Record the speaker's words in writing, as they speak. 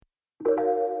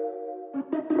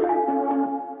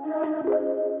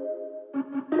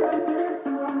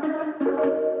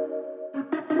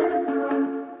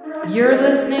You're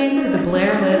listening to the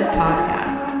Blair List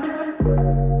Podcast.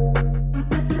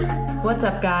 What's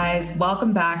up, guys?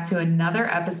 Welcome back to another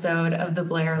episode of the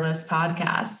Blair List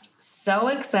Podcast. So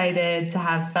excited to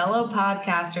have fellow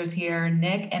podcasters here,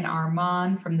 Nic and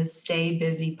Armon from the Stay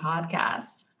Busy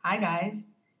podcast. Hi, guys.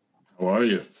 How are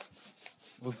you?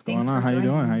 What's going on? How you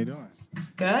doing?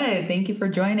 Good. Thank you for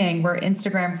joining. We're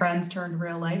Instagram friends turned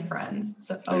real life friends.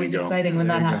 So always exciting when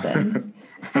that happens.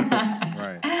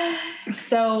 Right.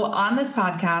 So on this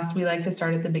podcast, we like to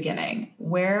start at the beginning.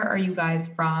 Where are you guys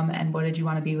from and what did you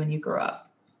want to be when you grew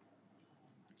up?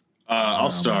 I'll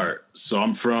start. So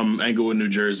I'm from Englewood, New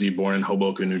Jersey, born in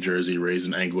Hoboken, New Jersey, raised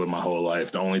in Englewood my whole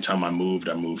life. The only time I moved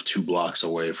 2 blocks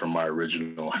away from my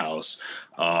original house.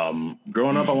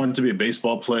 Growing up, I wanted to be a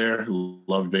baseball player,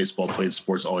 loved baseball, played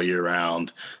sports all year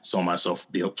round, saw myself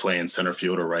playing center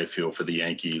field or right field for the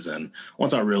Yankees. And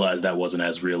once I realized that wasn't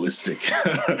as realistic,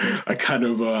 I kind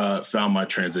of found my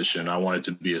transition. I wanted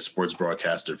to be a sports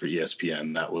broadcaster for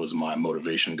ESPN. That was my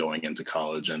motivation going into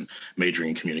college and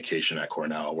majoring in communication at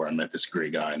Cornell, where I met this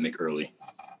great guy, Nic Earley.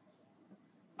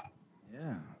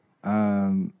 Yeah.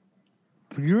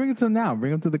 So you bring it to now.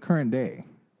 Bring it to the current day.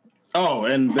 Oh,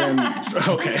 and then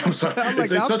okay, I'm sorry. I'm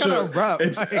like, it's such a rough.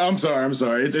 I'm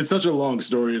sorry. It's such a long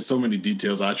story. It's so many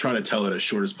details. I try to tell it as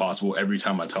short as possible every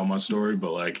time I tell my story.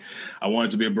 But like, I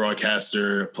wanted to be a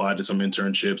broadcaster, applied to some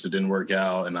internships. It didn't work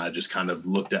out, and I just kind of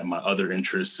looked at my other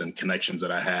interests and connections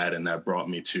that I had, and that brought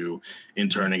me to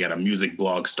interning at a music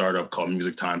blog startup called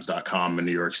musictimes.com in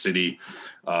New York City.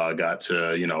 Got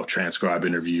to, transcribe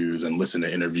interviews and listen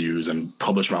to interviews and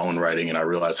publish my own writing. And I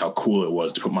realized how cool it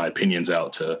was to put my opinions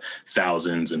out to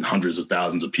thousands and hundreds of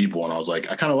thousands of people. And I was like,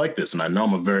 I kind of like this. And I know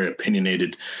I'm a very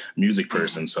opinionated music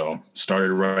person. So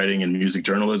started writing in music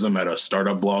journalism at a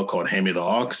startup blog called Hand Me the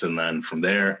Aux. And then from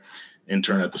there,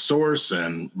 intern at The Source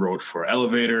and wrote for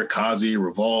Elevator, Kazi,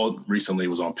 Revolt, recently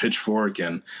was on Pitchfork.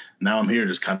 And now I'm here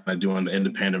just kind of doing the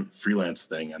independent freelance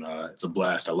thing. And it's a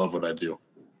blast. I love what I do.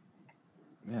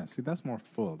 Yeah, see, that's more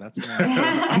full. That's more.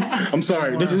 I'm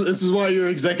sorry. This is why you're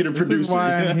executive producer. This is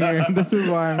why I'm here. This is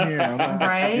why I'm here.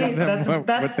 Right?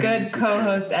 That's good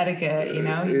co-host etiquette. You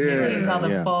can tell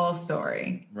the full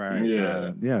story. Right.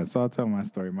 Yeah. So I'll tell my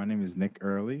story. My name is Nic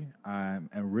Earley. I'm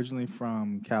originally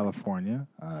from California,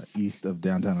 east of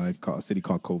downtown LA, a city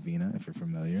called Covina, if you're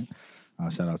familiar.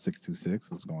 Shout out 626.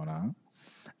 What's going on?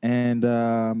 And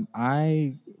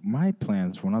my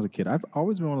plans from when I was a kid, I've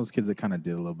always been one of those kids that kind of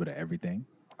did a little bit of everything.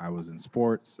 I was in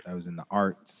sports, I was in the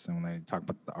arts, and when I talk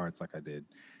about the arts, like I did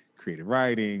creative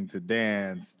writing, to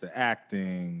dance, to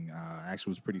acting. I actually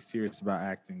was pretty serious about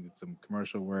acting, did some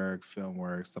commercial work, film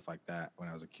work, stuff like that when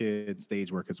I was a kid,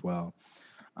 stage work as well.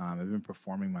 I've been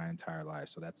performing my entire life,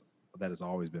 so that has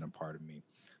always been a part of me.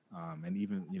 And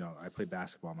even, I played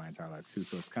basketball my entire life too,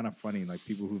 so it's kind of funny, like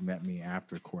people who met me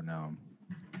after Cornell,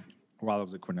 while I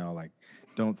was at Cornell, like,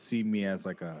 don't see me as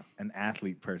like an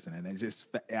athlete person. And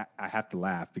I have to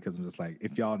laugh because I'm just like,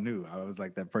 if y'all knew, I was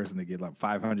like that person that get like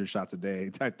 500 shots a day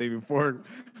type thing before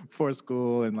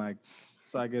school. And like,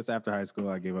 so I guess after high school,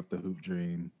 I gave up the hoop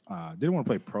dream. Didn't want to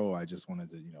play pro. I just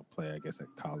wanted to, play, I guess, at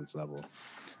college level.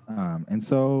 And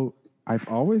so I've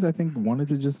always, I think, wanted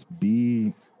to just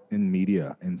be in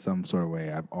media in some sort of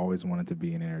way. I've always wanted to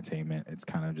be in entertainment. It's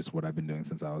kind of just what I've been doing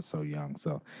since I was so young.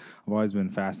 So I've always been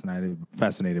fascinated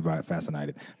by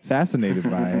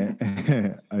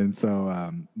it. And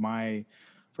so my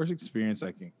first experience,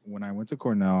 I think, when I went to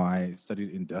Cornell, I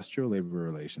studied industrial labor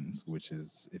relations, which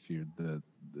is, if you're the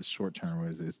short term,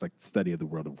 it's like the study of the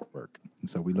world of work. And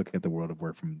so we look at the world of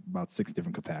work from about 6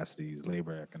 different capacities: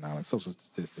 labor, economics, social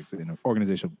statistics, and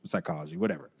organizational psychology,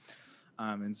 whatever.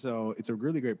 And so it's a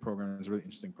really great program. It's a really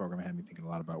interesting program. It had me thinking a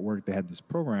lot about work. They had this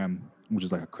program, which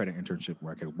is like a credit internship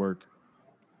where I could work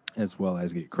as well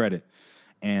as get credit.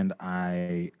 And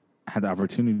I had the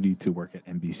opportunity to work at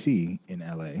NBC in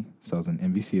LA. So I was in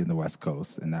NBC in the West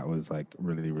Coast, and that was like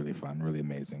really, really fun, really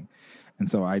amazing. And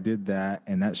so I did that,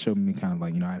 and that showed me kind of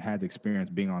like, I'd had the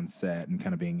experience being on set and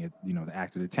kind of being, the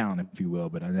actor, the talent, if you will,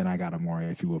 but then I got a more,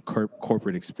 if you will,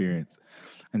 corporate experience.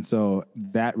 And so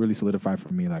that really solidified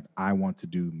for me, like, I want to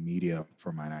do media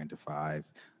for my 9 to 5.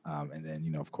 And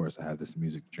then, of course, I have this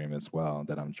music dream as well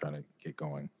that I'm trying to get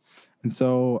going. And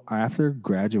so after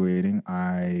graduating,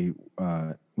 I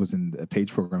was in a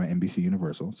page program at NBC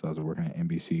Universal. So I was working at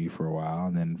NBC for a while.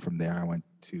 And then from there, I went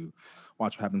to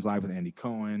Watch What Happens Live with Andy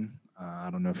Cohen. I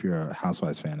don't know if you're a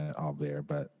Housewives fan at all there,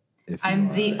 but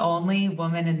I'm the only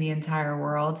woman in the entire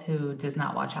world who does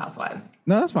not watch Housewives.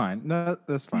 No, that's fine. No,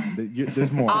 that's fine.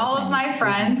 There's more. All of my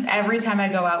friends, every time I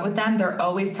go out with them, they're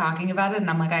always talking about it, and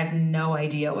I'm like, I have no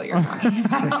idea what you're talking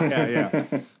about. Yeah.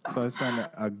 So I spent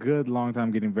a good long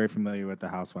time getting very familiar with the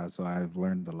Housewives. So I've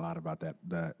learned a lot about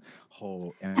that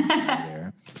whole energy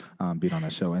there, being on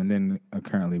that show, and then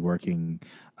currently working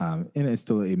in it's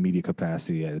still a media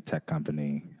capacity at a tech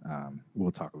company.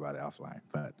 We'll talk about it offline,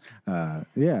 but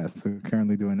so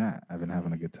currently doing that. I've been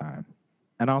having a good time.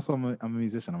 And also, I'm a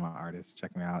musician. I'm an artist.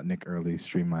 Check me out, Nic Earley.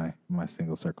 Stream my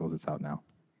single Circles. It's out now.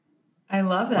 I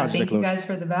love that. Thank you guys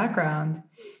for the background.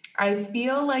 I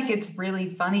feel like it's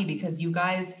really funny because you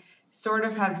guys sort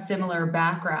of have similar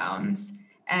backgrounds,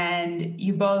 and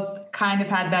you both kind of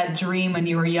had that dream when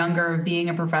you were younger of being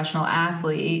a professional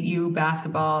athlete, you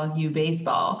basketball, you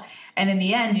baseball. And in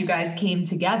the end, you guys came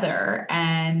together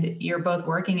and you're both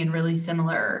working in really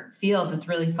similar fields. It's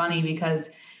really funny because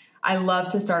I love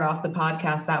to start off the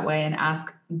podcast that way and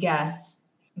ask guests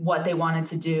what they wanted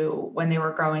to do when they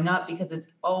were growing up, because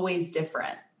it's always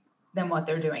different than what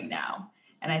they're doing now.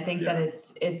 And I think that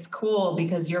it's cool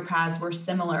because your paths were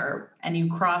similar and you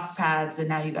crossed paths and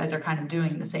now you guys are kind of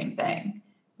doing the same thing,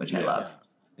 which I love.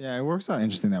 Yeah, it works out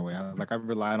interesting that way. I've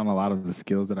relied on a lot of the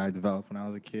skills that I developed when I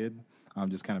was a kid.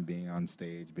 Just kind of being on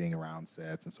stage, being around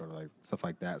sets and sort of like stuff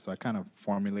like that. So I kind of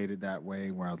formulated that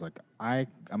way where I was like, I'm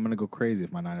going to go crazy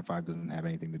if my 9 to 5 doesn't have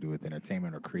anything to do with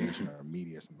entertainment or creation or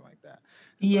media or something like that.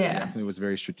 And so I definitely was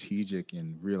very strategic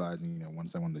in realizing,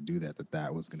 once I wanted to do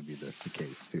that was going to be the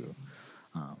case too.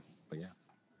 But yeah.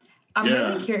 I'm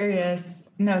really curious.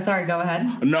 No, sorry, go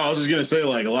ahead. No, I was just gonna say,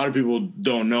 like, a lot of people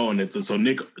don't know, and so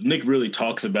Nic really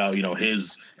talks about,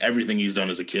 his everything he's done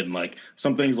as a kid, and like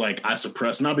some things like I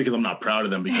suppress, not because I'm not proud of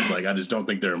them, because like I just don't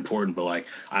think they're important, but like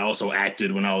I also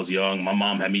acted when I was young. My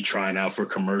mom had me trying out for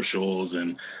commercials,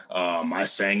 and I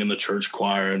sang in the church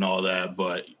choir and all that,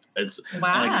 but it's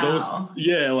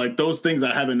like those things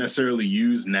I haven't necessarily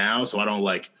used now, so I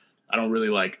don't really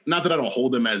like, not that I don't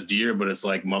hold them as dear, but it's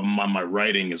like my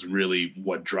writing is really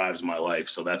what drives my life.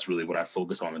 So that's really what I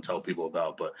focus on and tell people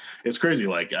about. But it's crazy.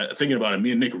 Like thinking about it,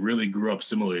 me and Nic really grew up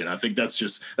similarly. And I think that's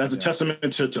a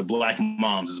testament to Black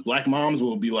moms. Is Black moms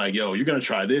will be like, yo, you're going to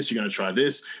try this. You're going to try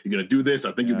this. You're going to do this.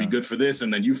 I think you'll be good for this.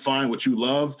 And then you find what you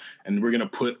love. And we're going to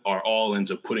put our all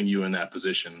into putting you in that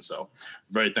position. So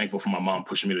very thankful for my mom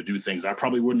pushing me to do things I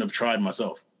probably wouldn't have tried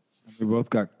myself. We both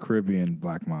got Caribbean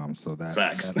Black moms, so that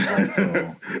facts.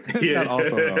 That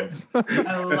also helps.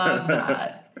 I love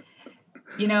that.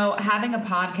 Having a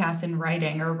podcast and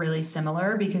writing are really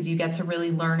similar because you get to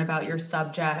really learn about your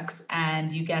subjects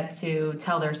and you get to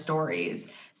tell their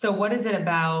stories. So what is it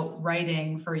about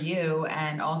writing for you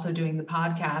and also doing the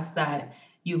podcast that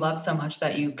you love so much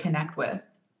that you connect with?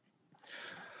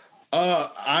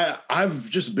 I've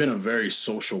just been a very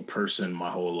social person my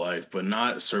whole life, but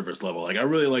not surface level. Like I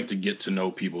really like to get to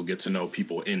know people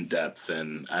in depth.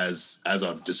 And as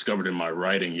I've discovered in my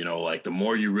writing, like the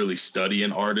more you really study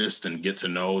an artist and get to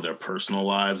know their personal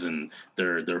lives and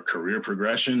their career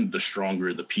progression, the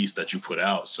stronger the piece that you put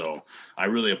out. So I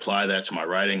really apply that to my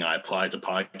writing. I apply it to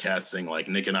podcasting. Like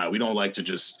Nic and I, we don't like to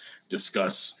just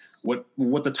discuss what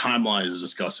the timeline is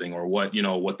discussing or what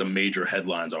the major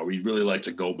headlines are. We really like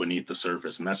to go beneath the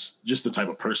surface. And that's just the type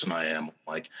of person I am.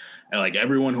 Like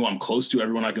everyone who I'm close to,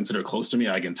 everyone I consider close to me,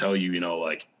 I can tell you,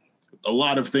 like a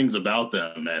lot of things about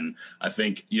them. And I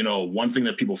think, one thing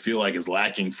that people feel like is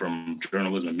lacking from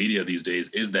journalism and media these days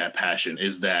is that passion,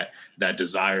 is that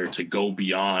desire to go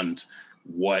beyond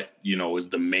what is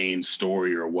the main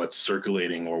story or what's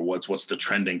circulating or what's the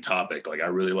trending topic. Like I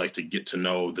really like to get to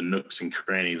know the nooks and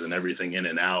crannies and everything in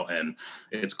and out, and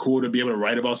it's cool to be able to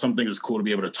write about some things. It's cool to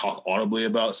be able to talk audibly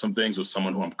about some things with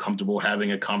someone who I'm comfortable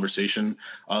having a conversation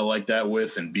like that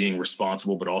with, and being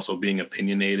responsible but also being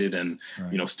opinionated and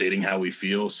stating how we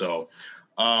feel. So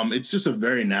it's just a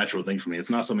very natural thing for me.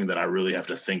 It's not something that I really have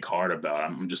to think hard about.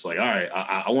 I'm just like, all right,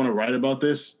 I want to write about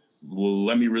this.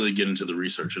 Let me really get into the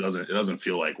research. It doesn't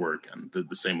feel like work. And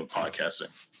the same with podcasting.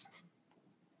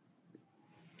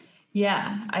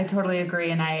 Yeah, I totally agree.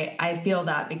 And I feel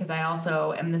that because I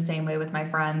also am the same way with my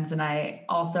friends. And I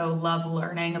also love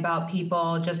learning about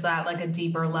people just at like a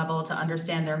deeper level to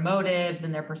understand their motives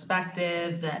and their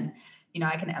perspectives. And,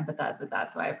 I can empathize with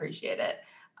that. So I appreciate it.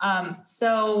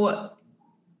 So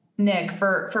Nic,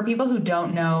 for people who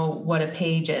don't know what a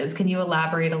page is, can you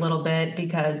elaborate a little bit?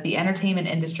 Because the entertainment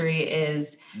industry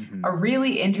is a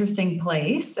really interesting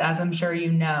place, as I'm sure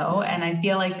you know, and I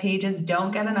feel like pages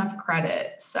don't get enough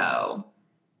credit. So,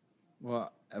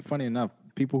 well, funny enough,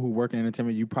 people who work in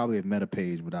entertainment, you probably have met a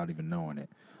page without even knowing it.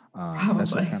 That's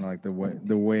just Probably. kind of like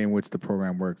the way in which the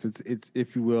program works. It's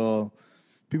if you will,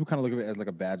 people kind of look at it as like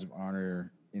a badge of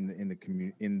honor in the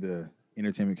community, in the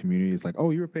entertainment community. It's like,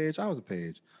 oh, you're a page, I was a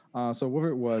page. So whatever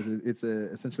it was, it's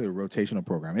essentially a rotational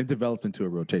program. It developed into a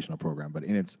rotational program, but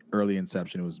in its early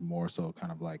inception, it was more so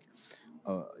kind of like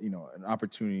an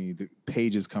opportunity. The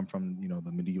pages come from,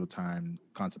 the medieval time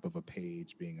concept of a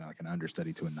page being like an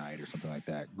understudy to a knight or something like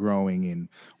that, growing in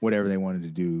whatever they wanted to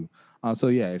do. So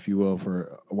yeah, if you will,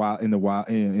 for a while in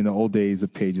the old days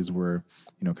of pages were,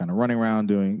 kind of running around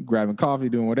grabbing coffee,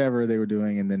 doing whatever they were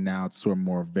doing, and then now it's sort of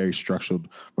more very structured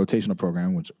rotational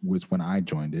program, which was when I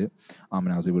joined it,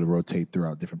 and I was able to rotate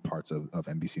throughout different parts of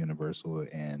NBC Universal,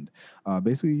 and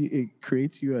basically it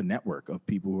creates you a network of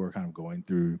people who are kind of going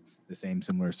through the same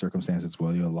similar circumstances.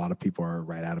 Well, a lot of people are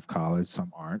right out of college,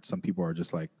 some aren't, some people are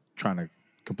just like trying to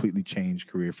completely change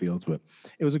career fields. But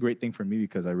it was a great thing for me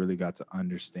because I really got to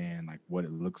understand like what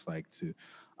it looks like to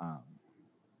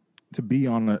be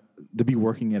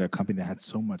working at a company that had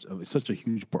such a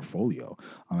huge portfolio.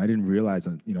 I didn't realize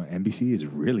that NBC is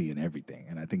really in everything,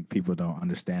 and I think people don't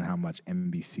understand how much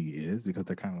NBC is because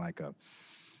they're kind of like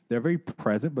they're very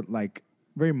present, but like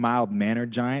very mild mannered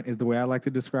giant is the way I like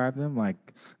to describe them. Like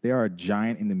they are a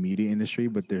giant in the media industry,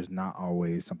 but there's not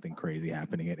always something crazy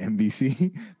happening at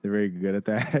NBC. They're very good at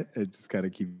that. It just kind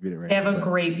of keep it right. They have a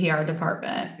great PR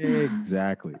department.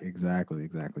 Exactly.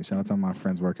 Shout out to my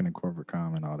friends working in corporate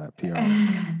comm and all that PR.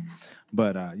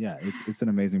 But yeah, it's an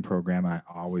amazing program. I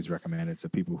always recommend it to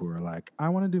people who are like, I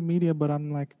want to do media, but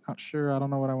I'm like not sure. I don't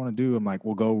know what I want to do. I'm like,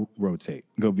 well, go rotate,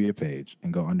 go be a page,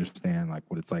 and go understand like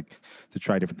what it's like to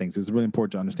try different things. It's really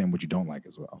important to understand what you don't like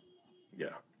as well.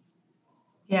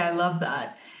 Yeah, I love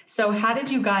that. So how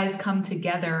did you guys come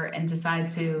together and decide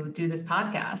to do this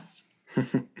podcast?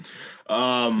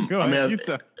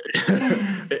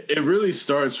 It really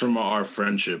starts from our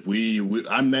friendship.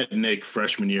 I met Nic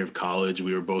freshman year of college.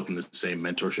 We were both in the same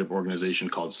mentorship organization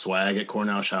called SWAG at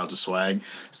Cornell. Shout out to SWAG.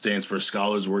 Stands for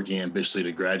Scholars Working Ambitiously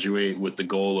to Graduate, with the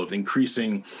goal of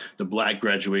increasing the Black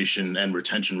graduation and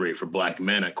retention rate for Black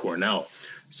men at Cornell.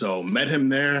 So met him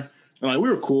there. Like, we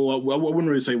were cool. I wouldn't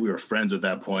really say we were friends at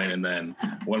that point. And then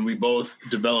when we both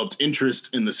developed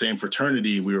interest in the same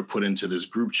fraternity, we were put into this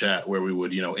group chat where we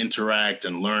would, interact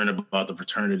and learn about the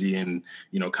fraternity and,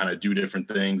 kind of do different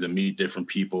things and meet different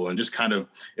people. And just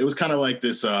it was kind of like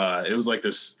this,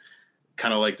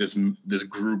 this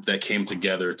group that came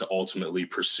together to ultimately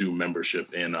pursue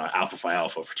membership in Alpha Phi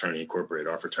Alpha Fraternity Incorporated,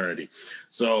 our fraternity.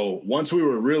 So once we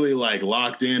were really like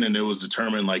locked in and it was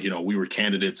determined, like, we were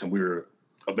candidates and we were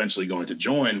eventually going to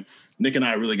join, Nic and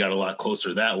I really got a lot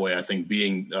closer that way. I think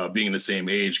being the same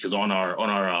age, because on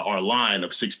our line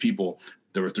of 6 people,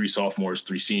 there were 3 sophomores,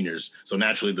 3 seniors. So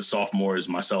naturally, the sophomores,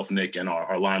 myself, Nic, and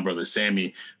our line brother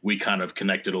Sammy, we kind of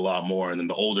connected a lot more. And then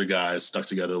the older guys stuck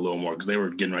together a little more because they were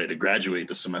getting ready to graduate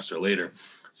the semester later.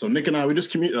 So Nic and I, we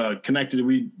just connected.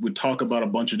 We would talk about a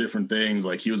bunch of different things.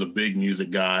 Like, he was a big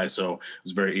music guy, so it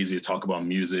was very easy to talk about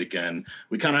music. And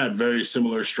we kind of had very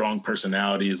similar, strong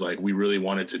personalities. Like, we really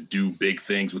wanted to do big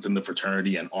things within the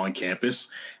fraternity and on campus.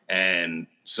 And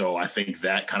so I think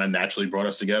that kind of naturally brought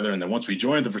us together. And then once we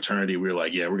joined the fraternity, we were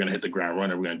like, yeah, we're going to hit the ground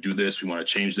running. We're going to do this. We want to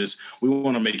change this. We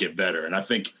want to make it better. And I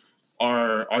think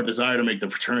our desire to make the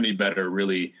fraternity better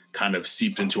really kind of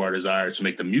seeped into our desire to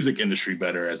make the music industry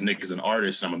better, as Nic is an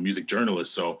artist and I'm a music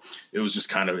journalist. So it just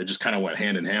kind of went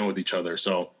hand in hand with each other.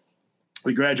 So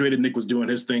we graduated. Nic was doing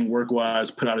his thing work-wise,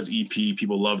 put out his EP.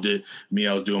 People loved it. Me,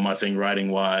 I was doing my thing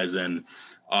writing-wise. And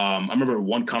I remember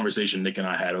one conversation Nic and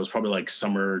I had. It was probably like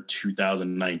summer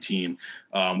 2019.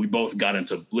 We both got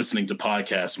into listening to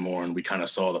podcasts more, and we kind of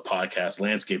saw the podcast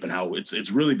landscape and how it's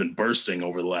really been bursting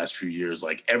over the last few years.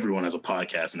 Like, everyone has a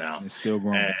podcast now. It's still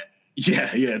growing. And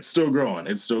it's still growing.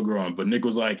 It's still growing. But Nic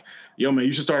was like, yo, man,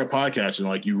 you should start a podcast. And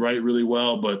like, you write really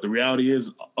well. But the reality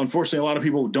is, unfortunately, a lot of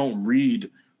people don't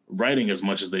read writing as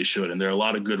much as they should. And there are a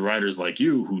lot of good writers like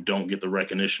you who don't get the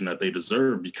recognition that they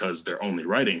deserve because they're only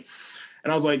writing.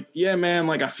 And I was like, yeah, man,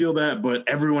 like, I feel that, but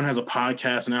everyone has a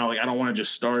podcast now. Like, I don't want to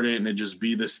just start it and it just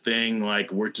be this thing,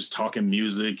 like, we're just talking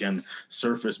music and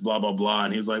surface, blah, blah, blah.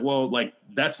 And he was like, well, like,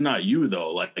 that's not you,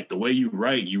 though. Like, the way you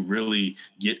write, you really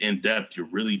get in depth. You're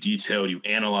really detailed. You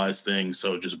analyze things.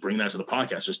 So just bring that to the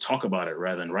podcast. Just talk about it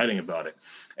rather than writing about it.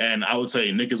 And I would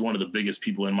say Nic is one of the biggest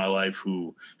people in my life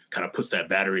who kind of puts that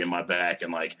battery in my back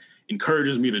and, like,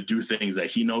 encourages me to do things that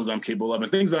he knows I'm capable of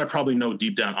and things that I probably know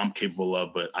deep down I'm capable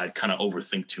of, but I kind of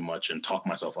overthink too much and talk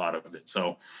myself out of it.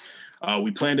 So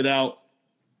we planned it out.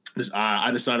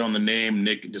 I decided on the name.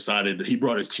 Nic decided, he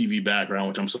brought his TV background,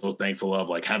 which I'm so thankful of,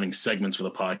 like having segments for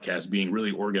the podcast being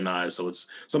really organized. So it's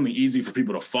something easy for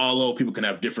people to follow. People can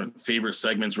have different favorite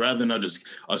segments rather than just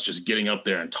us just getting up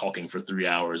there and talking for 3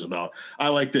 hours about, I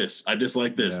like this, I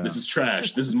dislike this, this is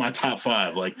trash, this is my top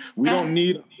 5. Like we don't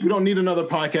need another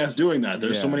podcast doing that.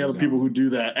 There's so many other people who do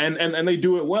that and they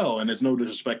do it well, and it's no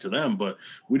disrespect to them, but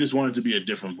we just want it to be a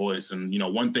different voice. And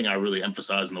one thing I really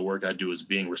emphasize in the work I do is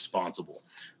being responsible.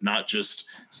 Not just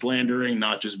slandering,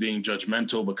 not just being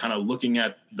judgmental, but kind of looking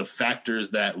at the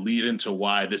factors that lead into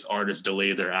why this artist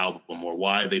delayed their album, or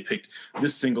why they picked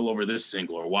this single over this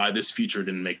single, or why this feature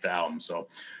didn't make the album. So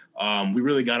we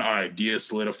really got our ideas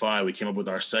solidified. We came up with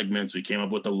our segments. We came up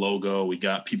with the logo. We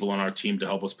got people on our team to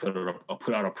help us put out a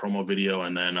promo video.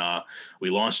 And then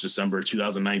we launched December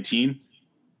 2019.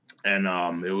 And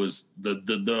it was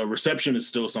the reception is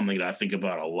still something that I think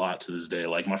about a lot to this day.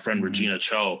 Like my friend Regina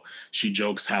Cho, she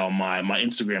jokes how my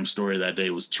Instagram story that day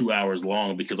was 2 hours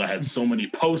long because I had so many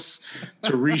posts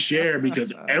to reshare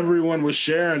because everyone was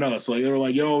sharing us. Like they were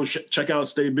like, "Yo, check out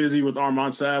Stay Busy with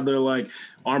Armon Sadler." Like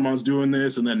Armon's doing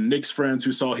this, and then Nic's friends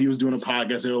who saw he was doing a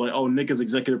podcast, they were like, "Oh, Nic is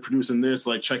executive producing this.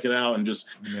 Like, check it out." And just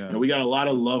we got a lot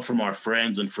of love from our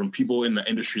friends and from people in the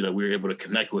industry that we were able to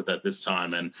connect with at this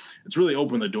time, and it's really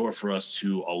opened the door for us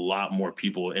to a lot more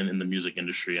people in the music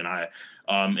industry. And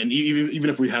and even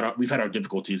if we've had our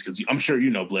difficulties, because I'm sure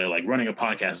Blair, like running a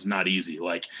podcast is not easy.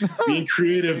 Like being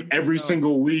creative every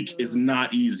single week is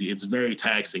not easy. It's very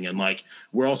taxing, and like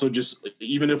we're also just,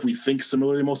 even if we think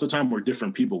similarly most of the time, we're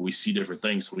different people. We see different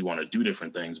things, so we want to do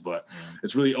different things. But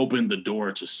it's really opened the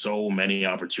door to so many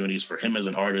opportunities for him as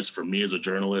an artist, for me as a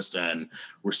journalist, and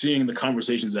we're seeing the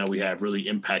conversations that we have really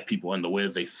impact people and the way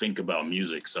that they think about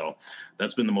music. So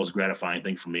that's been the most gratifying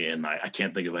thing for me, and I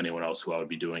can't think of anyone else who I would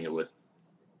be doing it with.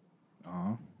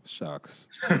 Oh, shucks.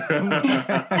 Shut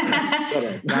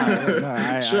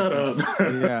up.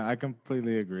 Yeah, I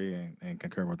completely agree and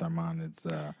concur with Armon. It's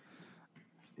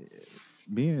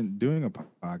doing a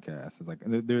podcast is like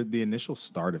the initial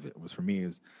start of it was for me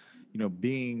is,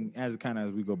 being as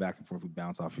we go back and forth, we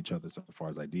bounce off each other so far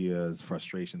as ideas,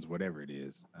 frustrations, whatever it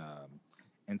is.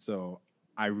 And so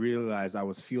I realized I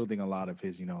was fielding a lot of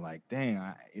his, like, dang,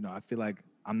 I feel like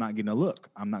I'm not getting a look.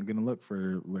 I'm not going to look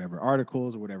for whatever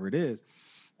articles or whatever it is.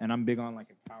 And I'm big on like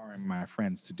empowering my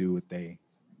friends to do what they,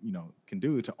 can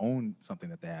do to own something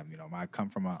that they have. I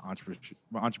come from an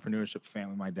entrepreneurship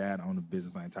family. My dad owned a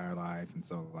business my entire life. And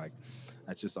so like,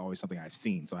 that's just always something I've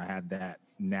seen. So I have that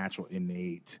natural,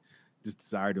 innate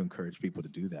desire to encourage people to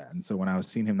do that. And so when I was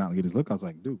seeing him not get his look, I was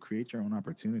like, dude, create your own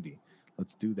opportunity.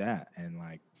 Let's do that. And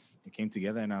like, it came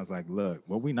together, and I was like, look,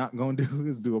 what we not going to do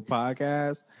is do a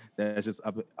podcast that's just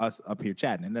us up here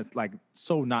chatting. And that's like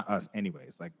so not us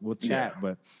anyways. Like we'll chat,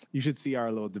 but you should see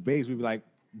our little debates. We'd be like,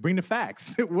 bring the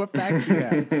facts. What facts do you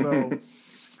have? So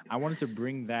I wanted to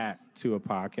bring that to a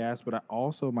podcast, but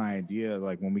my idea,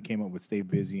 like when we came up with Stay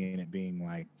Busy and it being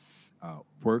like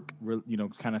work,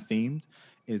 kind of themed,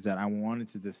 is that I wanted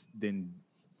to then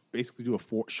basically do a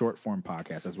short form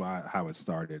podcast. That's how it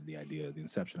started. The idea, the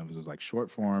inception of it was like short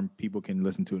form. People can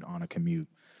listen to it on a commute.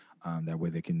 That way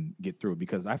they can get through it.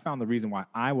 Because I found the reason why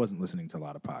I wasn't listening to a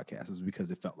lot of podcasts is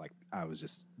because it felt like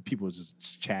people were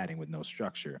just chatting with no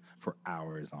structure for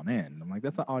hours on end. I'm like,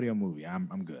 that's an audio movie.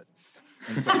 I'm good.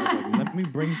 And so I was like, let me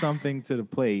bring something to the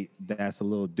plate that's a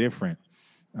little different.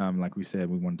 Like we said,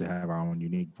 we wanted to have our own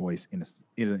unique voice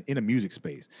in a music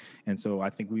space, and so I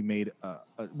think we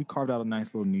we carved out a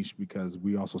nice little niche because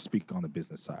we also speak on the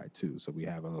business side too. So we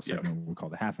have a little segment we call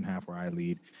the Half and Half, where I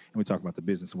lead, and we talk about the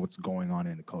business and what's going on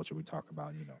in the culture. We talk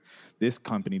about this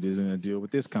company doing a deal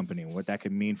with this company and what that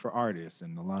could mean for artists,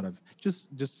 and a lot of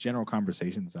just general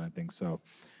conversations. And I think so.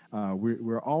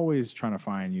 We're always trying to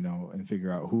find, and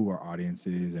figure out who our audience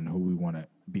is and who we want to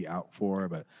be out for.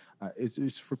 But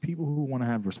it's for people who want to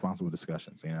have responsible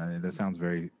discussions. That sounds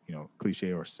very,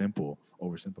 cliche or simple,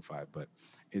 oversimplified, but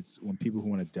it's when people who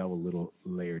want to delve a little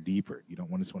layer deeper. You don't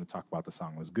just want to talk about the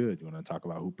song was good. You want to talk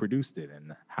about who produced it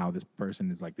and how this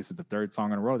person is like, this is the third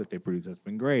song in a row that they produced. That's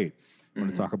been great. You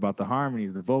want to talk about the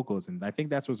harmonies, the vocals. And I think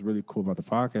that's what's really cool about the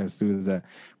podcast too, is that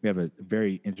we have a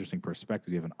very interesting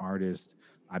perspective. You have an artist.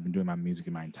 I've been doing my music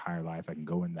in my entire life. I can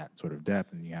go in that sort of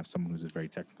depth. And you have someone who's a very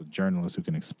technical journalist who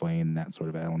can explain that sort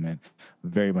of element.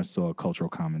 Very much so a cultural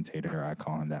commentator. I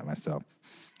call him that myself.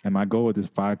 And my goal with this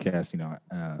podcast,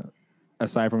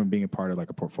 aside from being a part of like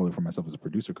a portfolio for myself as a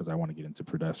producer, because I want to get into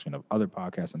production of other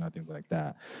podcasts and other things like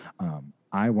that,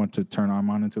 I want to turn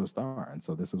Armon into a star. And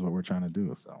so this is what we're trying to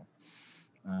do. So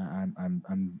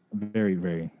I'm very,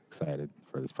 very excited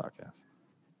for this podcast.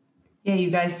 Yeah,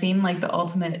 you guys seem like the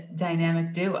ultimate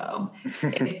dynamic duo.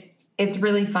 It's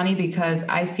really funny because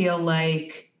I feel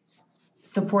like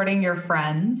supporting your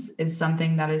friends is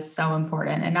something that is so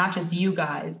important, and not just you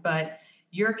guys, but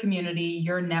your community,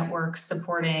 your network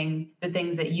supporting the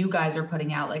things that you guys are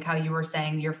putting out, like how you were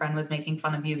saying your friend was making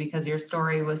fun of you because your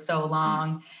story was so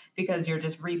long, because you're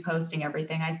just reposting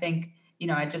everything. I think,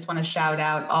 I just want to shout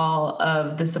out all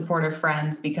of the supportive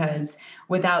friends, because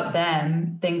without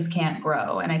them, things can't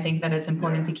grow. And I think that it's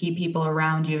important to keep people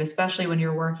around you, especially when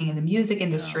you're working in the music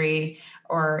industry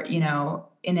or,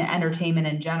 in entertainment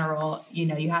in general.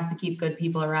 You have to keep good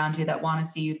people around you that want to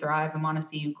see you thrive and want to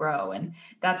see you grow. And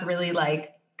that's really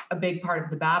like a big part of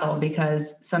the battle,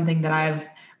 because something that I've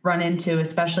run into,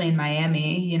 especially in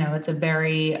Miami, it's a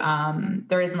very,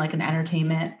 there isn't like an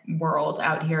entertainment world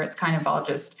out here. It's kind of all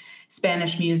just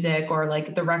Spanish music, or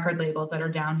like the record labels that are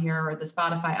down here, or the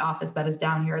Spotify office that is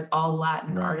down here. It's all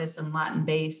Latin artists and Latin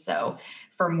based. So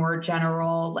for more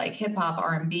general like hip hop,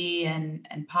 R&B and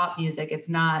pop music, it's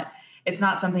not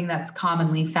something that's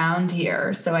commonly found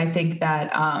here. So I think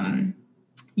that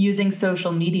using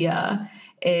social media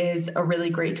is a really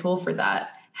great tool for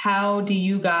that. How do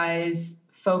you guys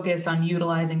focus on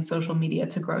utilizing social media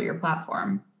to grow your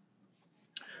platform?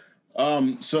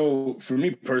 So for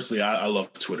me personally, I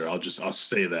love Twitter. I'll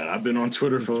say that I've been on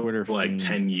Twitter for like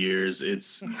 10 years.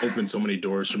 It's opened so many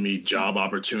doors for me, job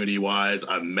opportunity wise.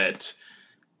 I've met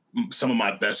some of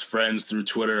my best friends through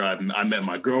Twitter. I met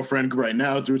my girlfriend right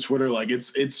now through Twitter. Like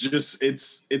it's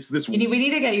this. We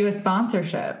need to get you a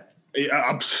sponsorship.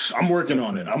 I'm working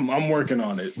on it. I'm working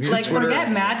on it. Like Twitter,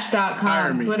 forget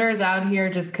Match.com. Twitter's out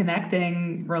here just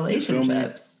connecting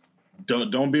relationships.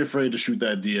 Don't be afraid to shoot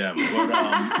that DM.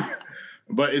 But,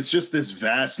 but it's just this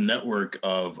vast network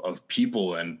of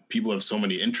people, and people have so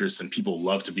many interests, and people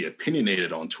love to be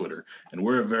opinionated on Twitter. And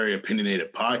we're a very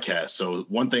opinionated podcast. So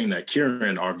one thing that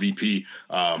Kieran, our VP,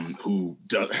 who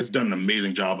has done an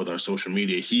amazing job with our social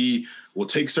media, he will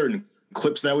take certain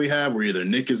clips that we have where either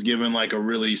Nic is given like a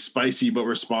really spicy but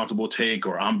responsible take,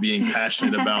 or I'm being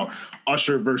passionate about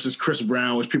Usher versus Chris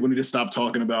Brown, which people need to stop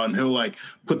talking about, and he'll like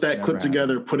put that clip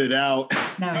together, put it out.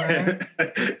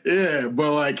 Yeah,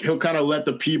 but like he'll kind of let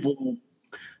the people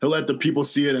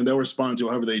see it, and they'll respond to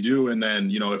however they do. And then,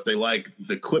 if they like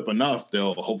the clip enough,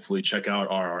 they'll hopefully check out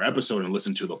our episode and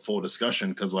listen to the full discussion.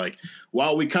 Because like,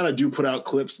 while we kind of do put out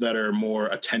clips that are more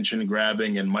attention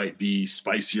grabbing and might be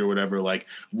spicy or whatever, like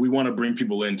we want to bring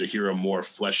people in to hear a more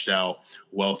fleshed out,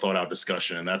 well thought out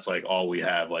discussion. And that's like all we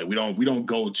have. Like we don't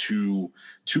go too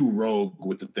rogue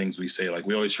with the things we say. Like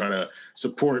we always try to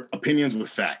support opinions with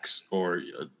facts, or,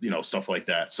 stuff like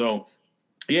that. So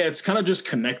yeah, it's kind of just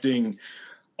connecting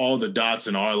all the dots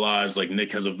in our lives. Like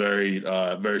Nic has a very,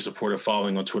 very supportive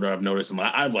following on Twitter. I've noticed, and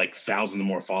I have like thousands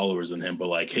more followers than him, but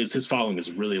like his following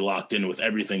is really locked in with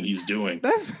everything he's doing.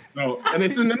 And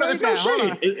it's no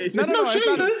shade. It's no shade.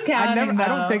 Who's counting? I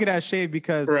don't take it as shade,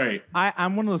 because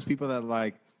I'm one of those people that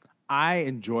like, I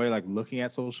enjoy like looking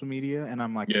at social media, and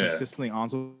I'm like consistently on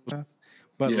social media.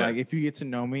 But like, if you get to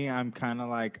know me, I'm kind of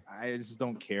like, I just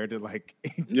don't care to like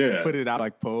put it out,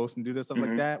 like post and do this stuff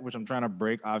like that, which I'm trying to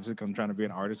break, obviously, because I'm trying to be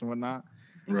an artist and whatnot.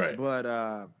 Right. But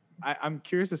I'm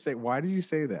curious to say, why did you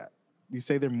say that? You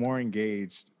say they're more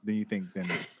engaged than you think.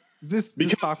 Just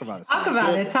talk about it. Talk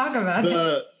about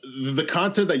it. The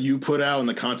content that you put out and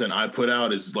the content I put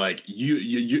out is like,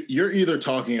 you're either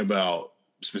talking about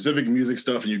specific music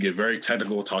stuff, and you get very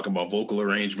technical, talk about vocal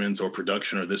arrangements or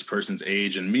production or this person's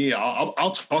age. And me,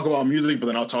 I'll talk about music, but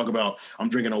then I'll talk about I'm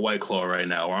drinking a White Claw right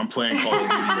now, or I'm playing Call of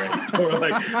Duty right now, or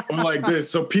like I'm like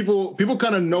this. So people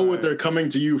kind of know what they're coming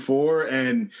to you for,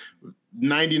 and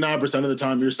 99% of the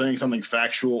time you're saying something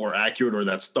factual or accurate, or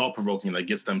that's thought-provoking, that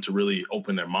gets them to really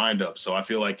open their mind up. So I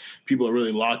feel like people are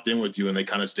really locked in with you, and they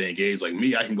kind of stay engaged. Like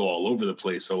me, I can go all over the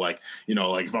place. So like,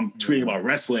 like if I'm tweeting about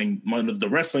wrestling, the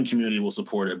wrestling community will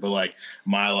support it, but like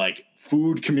my like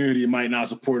food community might not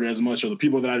support it as much, or the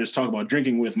people that I just talk about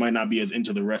drinking with might not be as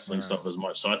into the wrestling stuff as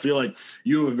much. So I feel like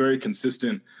you have a very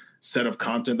consistent set of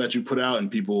content that you put out,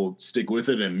 and people stick with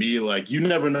it. And me, like, you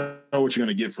never know what you're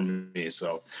going to get from me.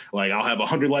 So like, I'll have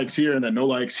 100 likes here, and then no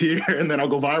likes here, and then I'll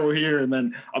go viral here, and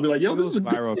then I'll be like, yo, this is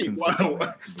viral.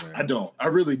 I don't. I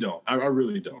really don't. I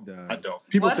really don't. I don't.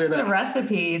 People What's say that. What's the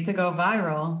recipe to go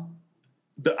viral?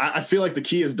 I feel like the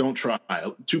key is don't try.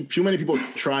 Too many people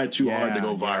try too hard to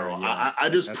go viral. I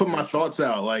just put my thoughts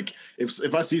out. Like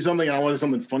if I see something and I want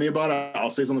something funny about it, I'll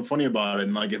say something funny about it.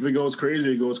 And like if it goes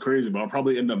crazy, it goes crazy. But I'll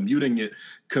probably end up muting it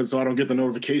so I don't get the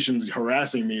notifications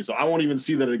harassing me. So I won't even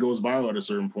see that it goes viral at a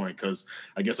certain point because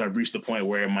I guess I've reached the point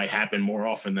where it might happen more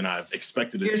often than I've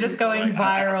expected it to. You're just going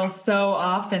viral so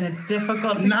often. It's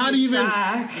difficult to not keep even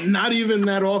track. Not even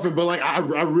that often, but like I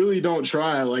really don't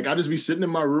try. Like I just be sitting in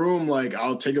my room, like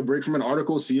I'll take a break from an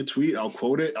article, see a tweet, I'll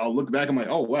quote it, I'll look back, I'm like,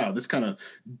 oh wow, this kind of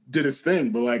did its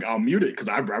thing, but like I'll mute it because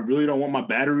I really don't want my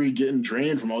battery getting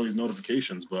drained from all these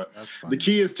notifications. But the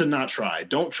key is to not try.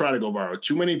 Don't try to go viral.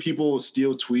 Too many people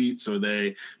steal tweets, or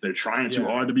they're trying too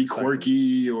hard to be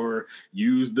quirky, or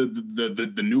use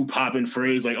the new poppin'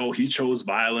 phrase like, oh, he chose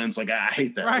violence. Like I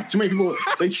hate that. Right. Too many people,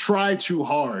 they try too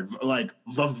hard. Like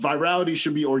the virality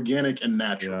should be organic and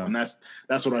natural, and that's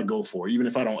what I go for. Even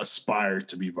if I don't aspire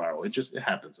to be viral, it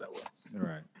happens that way.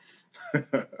 Right.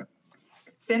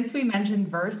 Since we mentioned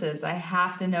verses, I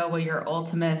have to know what your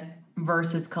ultimate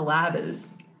versus collab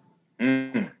is.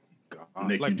 Nick,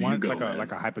 like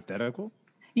a hypothetical.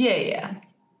 Yeah.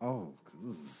 Oh,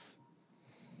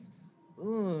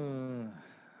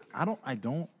 I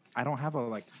don't have a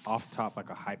like off top like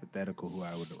a hypothetical who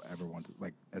I would ever want to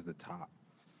like as the top.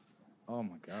 Oh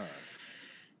my god.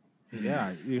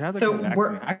 Yeah, you have to come back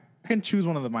to me. I can choose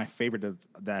one of my favorites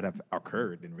that have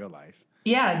occurred in real life.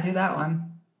 Yeah, do that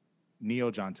one.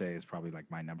 Neo Jonte is probably like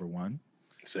my number one.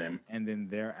 Same. And then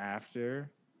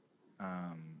thereafter,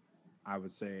 I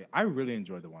would say I really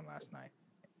enjoyed the one last night.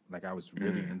 Like I was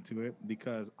really into it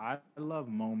because I love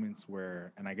moments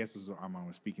where, and I guess this is what Armon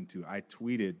was speaking to. I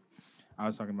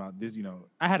was talking about this,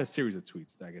 I had a series of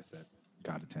tweets that I guess that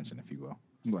got attention, if you will.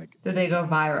 Like, did they go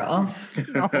viral?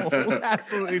 No,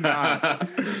 absolutely not.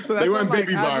 So they went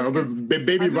baby viral, but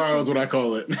baby viral is what I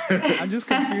call it. I'm just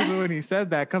confused when he says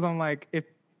that because I'm like, if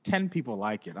 10 people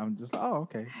like it, I'm just, oh,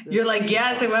 okay. You're like,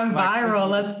 yes, it went viral.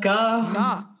 Let's go.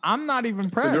 Nah, I'm not even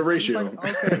impressed. It's a good ratio.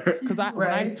 Like, okay, because when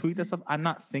I tweet that stuff, I'm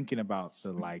not thinking about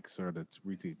the likes or the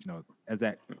retweets, as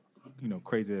that,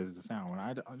 crazy as it sounds. When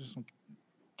I just don't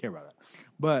care about that.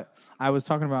 But I was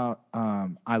talking about,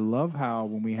 I love how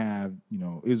when we have,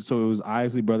 it was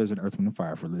Isley Brothers and Earth, Wind &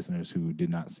 Fire for listeners who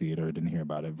did not see it or didn't hear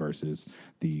about it versus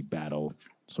the battle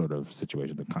sort of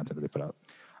situation, the content that they put out.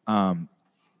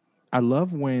 I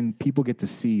love when people get to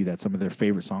see that some of their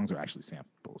favorite songs are actually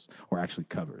samples or actually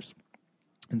covers.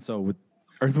 And so with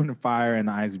Earth, Wind & Fire and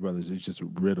the Isley Brothers, it's just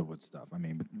riddled with stuff. I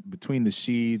mean, between the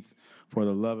Sheets, For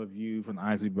the Love of You from the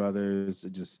Isley Brothers,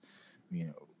 it just,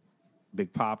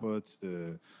 Big Papa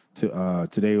to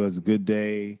Today Was a Good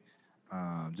Day.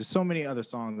 Just so many other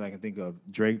songs I can think of.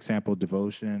 Drake sampled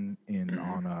Devotion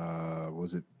on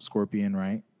was it Scorpion,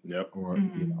 right? Yep. Or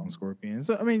on Scorpion.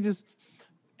 So I mean,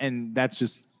 and that's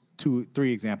just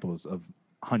 2-3 examples of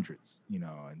hundreds,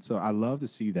 and so I love to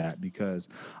see that because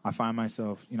I find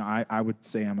myself, I would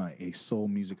say I'm a soul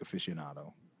music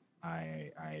aficionado.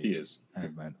 He is. I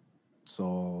have my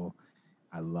soul.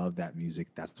 I love that music.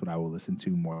 That's what I will listen to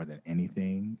more than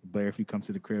anything. Blair, if you come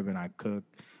to the crib and I cook,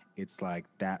 it's like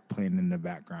that playing in the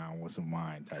background with some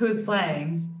wine. Who's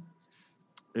playing?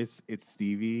 It's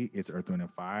Stevie. It's Earth, Wind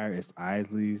 & Fire. It's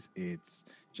Isley's. It's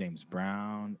James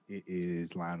Brown. It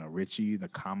is Lionel Richie, the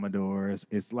Commodores.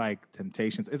 It's like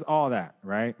Temptations. It's all that,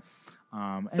 right?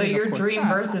 So your dream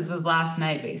versus was last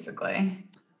night, basically.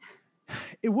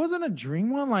 It wasn't a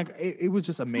dream one. Like it was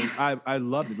just amazing. I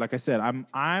loved it. Like I said,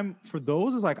 I'm for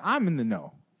those. It's like I'm in the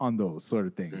know on those sort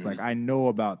of things. Like I know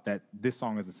about that. This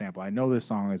song is a sample. I know this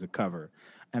song is a cover.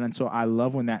 And so I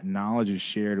love when that knowledge is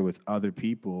shared with other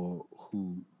people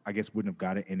who I guess wouldn't have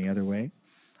got it any other way,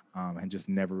 and just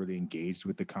never really engaged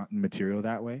with the material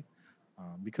that way,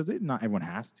 because not everyone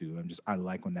has to. I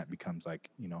like when that becomes like,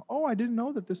 oh, I didn't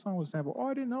know that this song was sampled. Oh,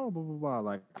 I didn't know, blah, blah, blah.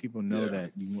 Like people know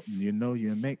that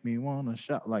you make me want to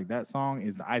shout. Like that song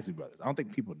is the Isley Brothers. I don't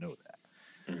think people know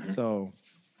that. So,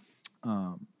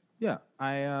 I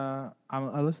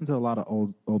listen to a lot of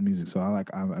old music, so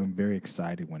I'm very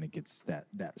excited when it gets that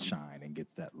shine and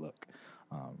gets that look,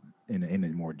 in a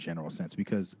more general sense,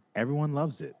 because everyone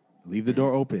loves it. Leave the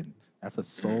Door Open. That's a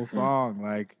soul song,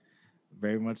 like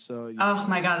very much so. Oh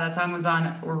my God, that song was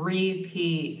on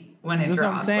repeat when it dropped. That's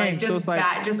what I'm saying. Like, just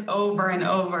that, just over and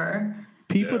over.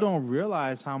 People don't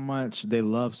realize how much they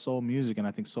love soul music, and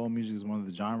I think soul music is one of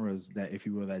the genres that, if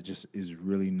you will, that just is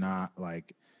really not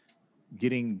like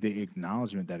getting the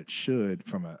acknowledgement that it should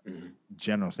from a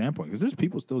general standpoint, because there's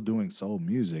people still doing soul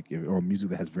music or music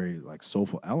that has very like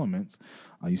soulful elements.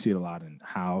 You see it a lot in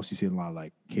house. You see it a lot of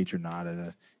like Kate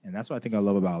Renata, and that's what I think I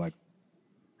love about like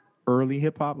early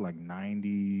hip hop, like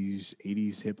 90s,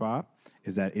 80s hip hop,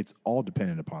 is that it's all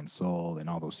dependent upon soul and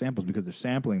all those samples because they're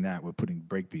sampling that with putting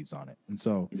breakbeats on it. And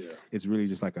so it's really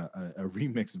just like a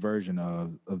remixed version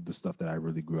of the stuff that I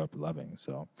really grew up loving.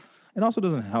 So it also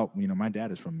doesn't help, my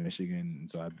dad is from Michigan. And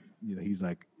so he's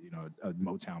like, a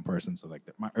Motown person. So like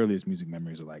my earliest music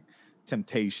memories are like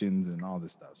Temptations and all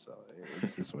this stuff. So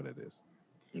it's just what it is.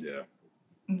 Yeah.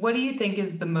 What do you think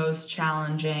is the most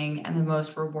challenging and the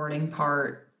most rewarding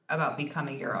part about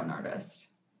becoming your own artist?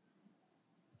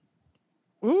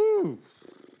 Ooh.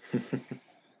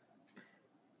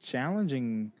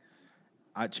 Challenging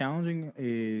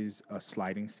is a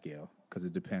sliding scale because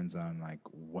it depends on like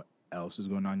what else is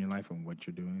going on in your life and what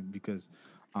you're doing. Because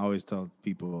I always tell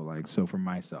people like, so for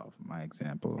myself, my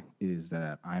example is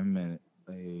that I'm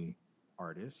a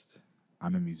artist,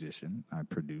 I'm a musician, I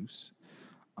produce,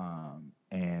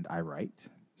 and I write.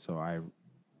 So I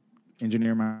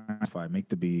engineer I make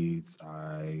the beats,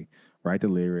 I write the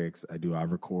lyrics, I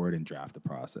record and draft the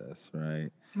process,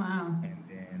 right? Wow. And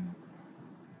then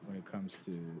when it comes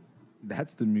to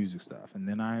that's the music stuff, and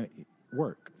then I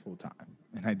work full time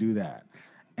and I do that,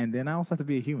 and then I also have to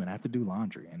be a human. I have to do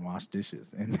laundry and wash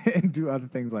dishes and do other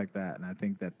things like that. And I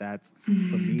think that's for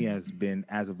me has been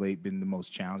as of late been the most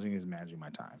challenging is managing my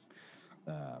time,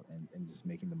 and just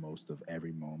making the most of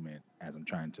every moment as I'm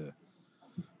trying to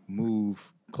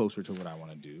move closer to what I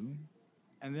want to do.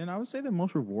 And then I would say the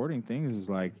most rewarding thing is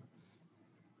like,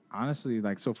 honestly,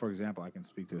 like, so for example, I can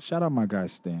speak to shout out my guy,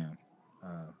 Stan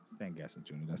Gasson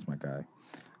Jr. That's my guy.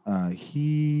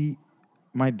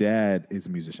 My dad is a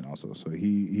musician also. So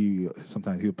he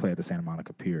sometimes he would play at the Santa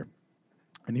Monica Pier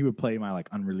and he would play my like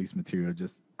unreleased material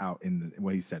just out in the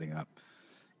way he's setting up.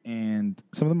 And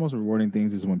some of the most rewarding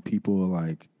things is when people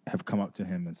like have come up to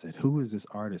him and said, "Who is this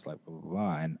artist?" Like blah blah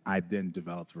blah. And I then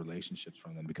developed relationships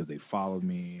from them because they followed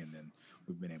me, and then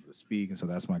we've been able to speak. And so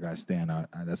that's my guy Stan.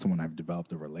 That's someone I've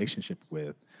developed a relationship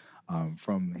with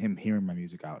from him hearing my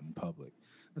music out in public.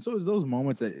 And so it's those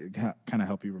moments that kind of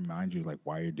help you remind you like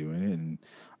why you're doing it. And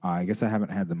I guess I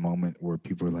haven't had the moment where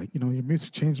people are like, your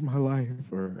music changed my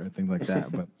life or things like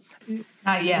that. But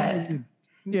not yet.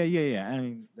 Yeah. I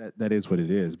mean, that is what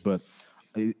it is. But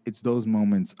it's those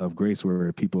moments of grace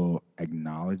where people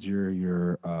acknowledge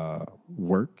your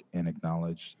work and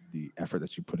acknowledge the effort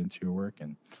that you put into your work.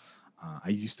 And I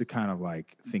used to kind of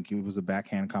like think it was a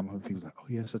backhand compliment. People was like, "Oh,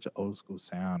 you have such an old school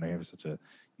sound. Or you have such a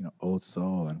old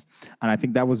soul." And I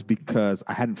think that was because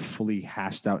I hadn't fully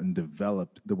hashed out and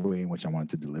developed the way in which I wanted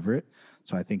to deliver it.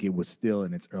 So I think it was still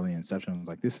in its early inception. I was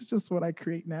like, "This is just what I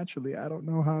create naturally. I don't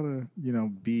know how to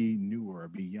be newer or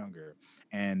be younger."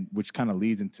 And which kind of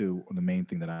leads into the main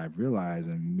thing that I've realized,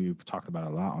 and we've talked about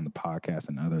a lot on the podcast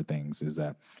and other things, is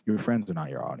that your friends are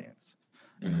not your audience.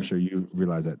 And I'm sure you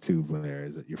realize that too, Valeria,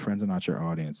 is that your friends are not your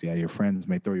audience. Yeah, your friends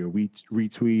may throw you a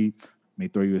retweet, may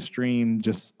throw you a stream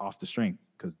just off the strength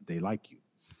because they like you.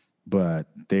 But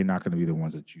they're not going to be the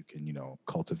ones that you can,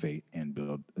 cultivate and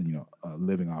build,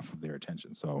 living off of their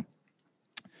attention. So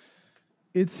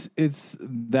it's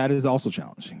that is also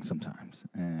challenging sometimes,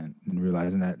 and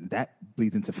realizing that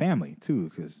bleeds into family too,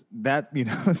 because that,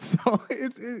 so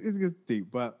it gets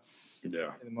deep. But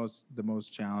yeah, the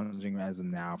most challenging as of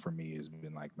now for me has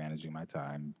been like managing my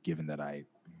time, given that I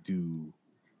do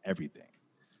everything.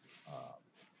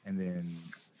 And then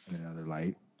in another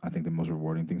light, I think the most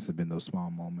rewarding things have been those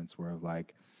small moments where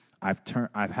like I've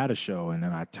had a show and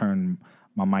then I turn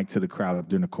my mic to the crowd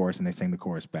during the chorus and they sang the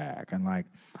chorus back. And like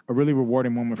a really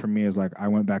rewarding moment for me is like I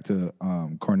went back to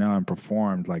Cornell and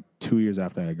performed like 2 years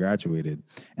after I graduated,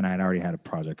 and I had already had a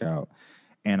project out,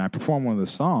 and I performed one of the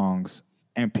songs.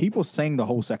 And people sang the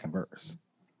whole second verse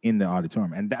in the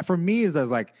auditorium. And that for me is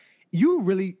like, you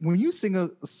really, when you sing a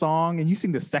song and you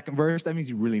sing the second verse, that means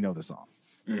you really know the song.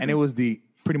 Mm-hmm. And it was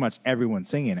pretty much everyone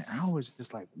singing it. And I was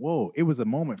just like, whoa, it was a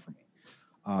moment for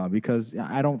me. Because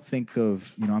I don't think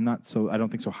of, I don't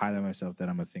think so highly of myself that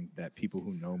I'm going to think that people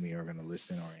who know me are going to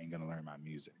listen or ain't going to learn my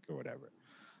music or whatever.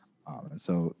 And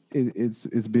so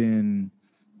it's been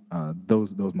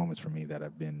those moments for me that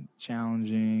have been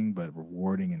challenging, but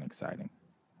rewarding and exciting.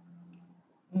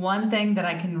 One thing that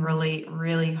I can relate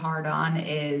really hard on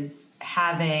is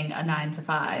having a 9 to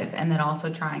 5 and then also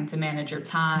trying to manage your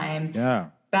time.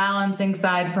 Yeah. Balancing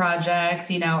side projects.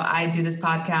 I do this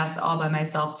podcast all by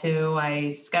myself too.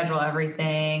 I schedule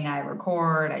everything. I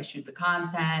record, I shoot the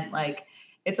content. Like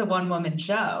it's a one-woman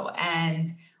show.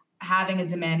 And having a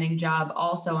demanding job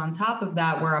also on top of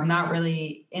that, where I'm not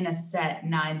really in a set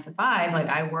 9 to 5, like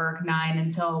I work 9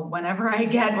 until whenever I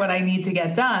get what I need to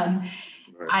get done.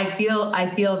 I feel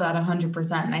that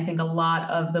 100%. And I think a lot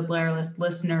of the Blair List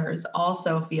listeners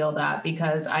also feel that,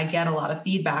 because I get a lot of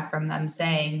feedback from them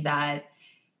saying that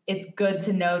it's good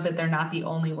to know that they're not the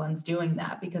only ones doing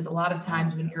that, because a lot of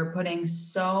times when you're putting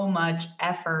so much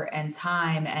effort and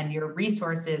time and your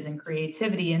resources and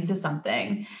creativity into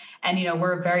something, and,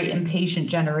 we're a very impatient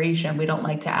generation. We don't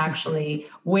like to actually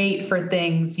wait for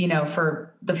things,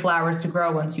 for the flowers to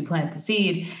grow once you plant the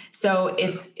seed. So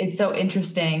it's so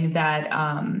interesting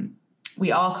that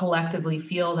we all collectively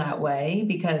feel that way,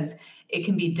 because it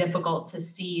can be difficult to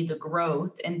see the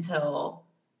growth until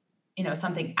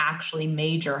something actually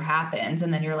major happens.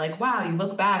 And then you're like, wow, you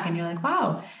look back and you're like,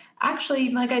 wow, actually,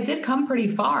 like, I did come pretty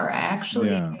far.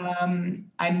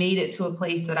 I made it to a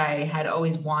place that I had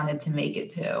always wanted to make it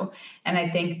to. And I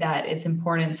think that it's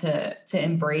important to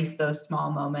embrace those small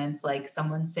moments, like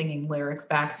someone singing lyrics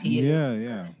back to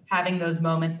you. Having those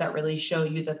moments that really show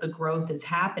you that the growth is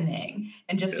happening.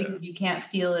 And just because you can't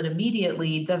feel it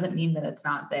immediately doesn't mean that it's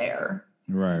not there.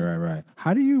 Right.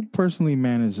 How do you personally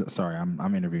manage? Sorry,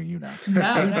 I'm interviewing you now.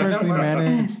 How do you personally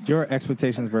manage your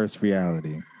expectations versus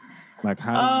reality? Like,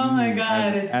 how do you, my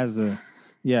God, as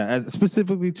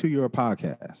specifically to your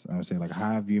podcast, I would say, like,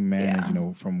 how have you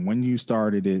managed, from when you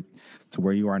started it to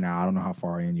where you are now? I don't know how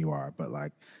far in you are, but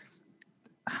like,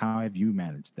 how have you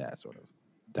managed that sort of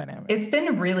dynamic? It's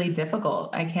been really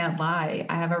difficult. I can't lie.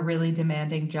 I have a really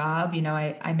demanding job.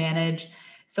 I manage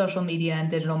social media and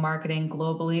digital marketing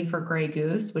globally for Grey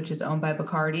Goose, which is owned by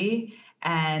Bacardi.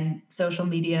 And social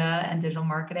media and digital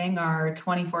marketing are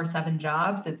 24/7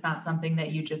 jobs. It's not something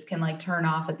that you just can turn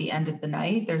off at the end of the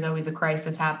night. There's always a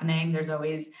crisis happening. There's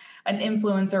always an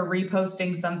influencer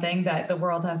reposting something that the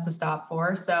world has to stop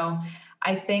for. So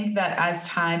I think that as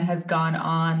time has gone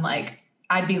on,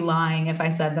 I'd be lying if I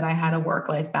said that I had a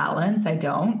work-life balance. I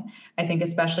don't. I think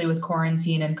especially with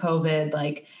quarantine and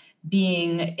COVID,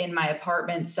 being in my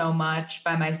apartment so much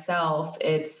by myself,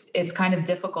 it's kind of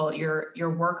difficult.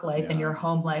 Your work life and your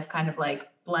home life kind of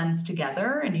blends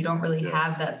together, and you don't really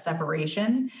have that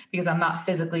separation, because I'm not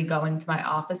physically going to my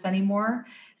office anymore.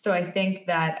 So I think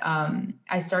that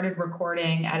I started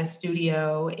recording at a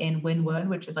studio in Wynwood,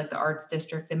 which is the arts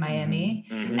district in Miami.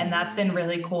 Mm-hmm. And that's been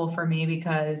really cool for me,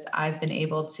 because I've been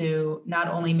able to not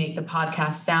only make the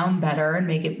podcast sound better and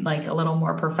make it a little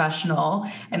more professional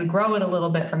and grow it a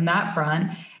little bit from that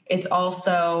front. It's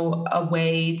also a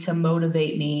way to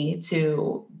motivate me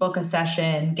to book a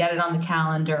session, get it on the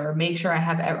calendar, make sure I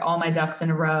have all my ducks in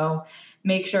a row,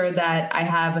 make sure that I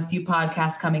have a few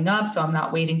podcasts coming up, so I'm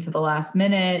not waiting to the last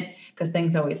minute, because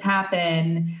things always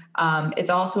happen. It's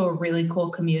also a really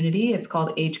cool community. It's called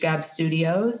HGAB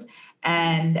Studios,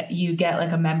 and you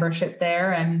get a membership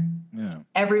there. And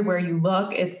everywhere you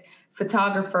look, it's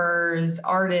photographers,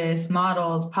 artists,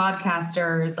 models,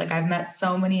 podcasters. I've met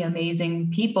so many amazing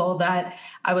people that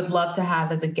I would love to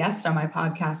have as a guest on my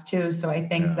podcast too. So I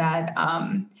think that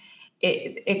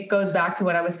it goes back to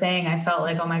what I was saying. I felt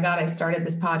like, oh my God, I started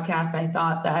this podcast. I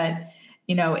thought that,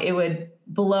 it would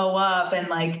blow up and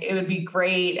it would be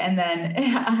great. And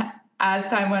then as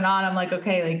time went on, I'm like,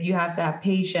 okay, you have to have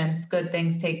patience. Good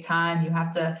things take time. You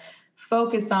have to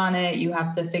focus on it. You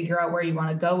have to figure out where you want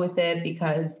to go with it,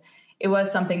 because it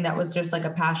was something that was just a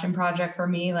passion project for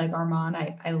me.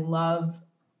 Armon, I love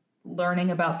learning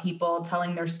about people,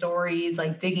 telling their stories,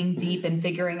 digging deep and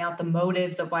figuring out the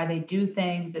motives of why they do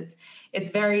things. It's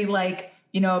very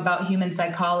about human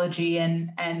psychology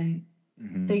and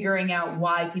figuring out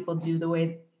why people do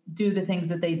the things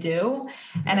that they do.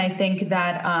 And I think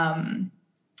that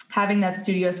having that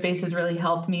studio space has really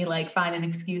helped me find an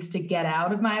excuse to get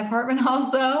out of my apartment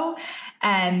also.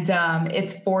 And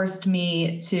it's forced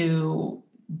me to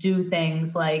do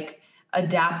things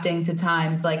adapting to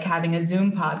times, having a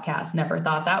Zoom podcast. Never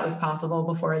thought that was possible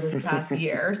before this past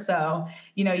year. So,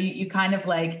 you kind of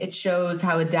it shows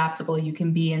how adaptable you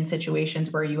can be in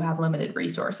situations where you have limited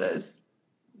resources.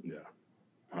 Yeah,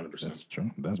 100%. That's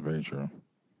true. That's very true.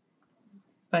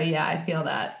 But yeah, I feel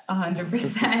that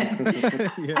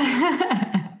 100%.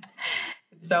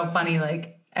 It's so funny.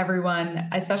 Everyone,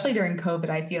 especially during COVID,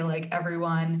 I feel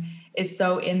everyone is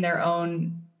so in their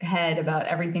own head about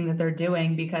everything that they're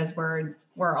doing, because we're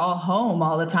all home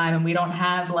all the time, and we don't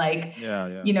have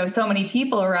so many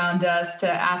people around us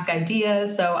to ask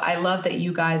ideas. So I love that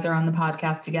you guys are on the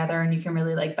podcast together, and you can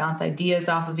really bounce ideas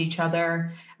off of each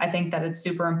other. I think that it's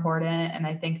super important. And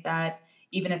I think that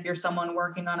even if you're someone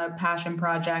working on a passion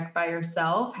project by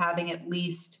yourself, having at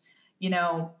least,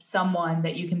 someone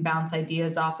that you can bounce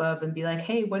ideas off of and be like,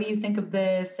 hey, what do you think of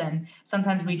this? And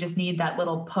sometimes we just need that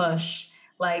little push,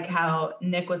 like how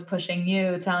Nic was pushing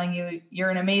you, telling you you're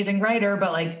an amazing writer,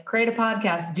 but like create a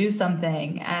podcast, do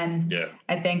something. And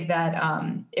I think that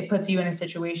it puts you in a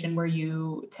situation where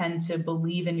you tend to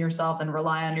believe in yourself and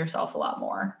rely on yourself a lot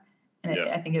more. And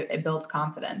I think it builds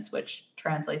confidence, which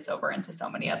translates over into so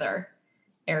many other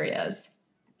areas.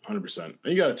 100%.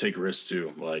 You got to take risks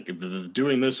too. Like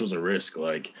doing this was a risk.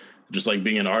 Like just like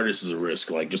being an artist is a risk.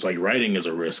 Like just like writing is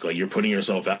a risk. Like you're putting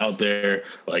yourself out there.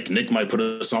 Like Nic might put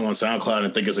a song on SoundCloud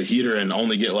and think it's a heater and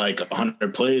only get like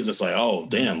 100 plays. It's like, oh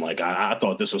damn, like I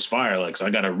thought this was fire. Like so I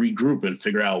got to regroup and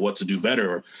figure out what to do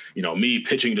better. Or me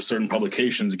pitching to certain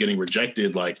publications, getting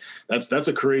rejected. Like that's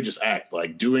a courageous act.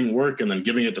 Like doing work and then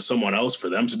giving it to someone else for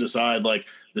them to decide like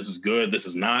this is good, this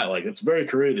is not. Like it's very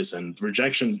courageous. And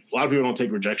rejection, a lot of people don't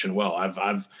take rejection well.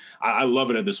 I love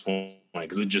it at this point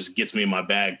because it just gets me in my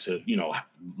bag to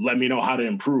let me know how to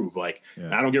improve. Like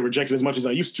I don't get rejected as much as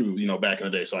I used to back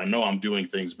in the day, so I know I'm doing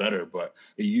things better. But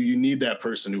you need that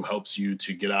person who helps you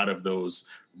to get out of those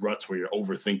ruts where you're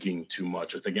overthinking too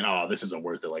much or thinking, oh, this isn't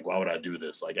worth it, like why would I do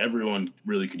this? Like everyone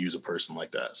really could use a person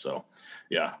like that. So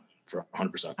for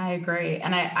 100%. I agree.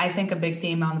 And I think a big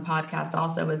theme on the podcast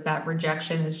also is that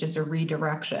rejection is just a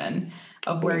redirection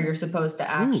of where you're supposed to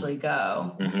actually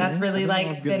go. Mm-hmm. That's really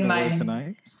like been my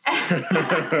tonight.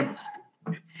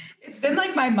 It's been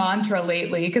like my mantra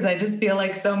lately because I just feel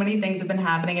like so many things have been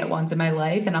happening at once in my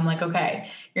life. And I'm like, okay,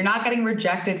 you're not getting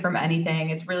rejected from anything.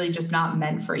 It's really just not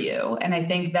meant for you. And I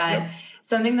think that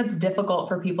something that's difficult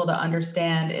for people to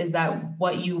understand is that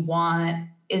what you want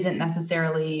isn't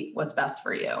necessarily what's best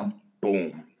for you.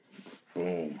 Boom.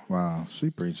 Wow,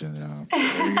 she preaching,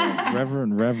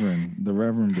 Reverend, the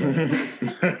Reverend.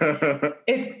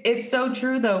 It's so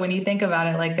true though when you think about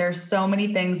it. Like there's so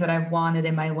many things that I've wanted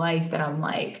in my life that I'm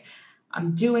like,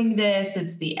 I'm doing this.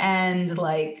 It's the end,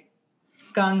 like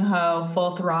gung ho,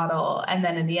 full throttle, and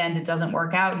then in the end it doesn't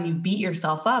work out, and you beat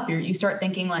yourself up. You start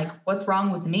thinking like, what's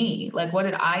wrong with me? Like, what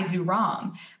did I do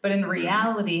wrong? But in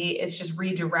reality, it's just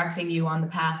redirecting you on the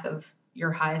path of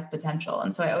your highest potential.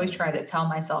 And so I always try to tell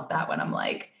myself that when I'm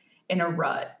like in a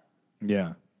rut.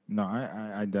 Yeah, no,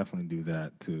 I definitely do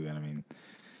that too. And I mean,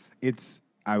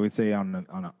 I would say on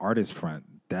an artist front,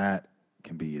 that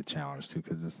can be a challenge too.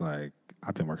 Cause it's like,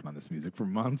 I've been working on this music for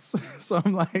months. So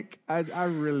I'm like, I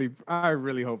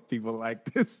really hope people like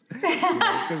this,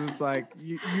 cause it's like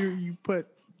you put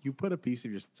a piece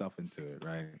of yourself into it.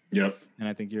 Right. Yep. And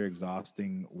I think you're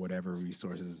exhausting whatever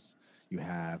resources you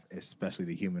have, especially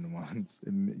the human ones,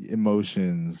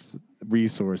 emotions,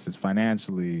 resources,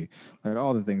 financially, like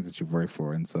all the things that you've worked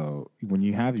for. And so when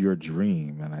you have your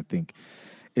dream, and I think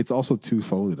it's also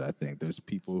twofold. I think there's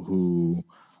people who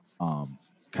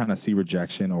kind of see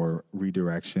rejection or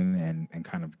redirection and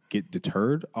kind of get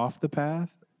deterred off the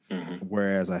path. Mm-hmm.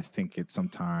 Whereas I think it's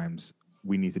sometimes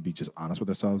we need to be just honest with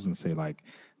ourselves and say like,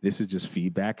 this is just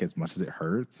feedback as much as it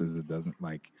hurts, as it doesn't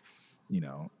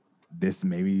this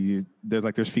maybe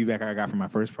there's feedback I got from my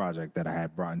first project that I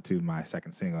had brought into my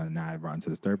second single, and now I brought into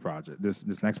this third project,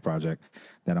 this next project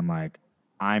that I'm like,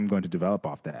 I'm going to develop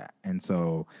off that. And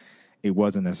so it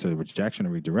wasn't necessarily rejection or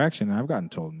redirection. And I've gotten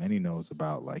told many no's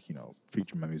about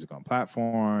featuring my music on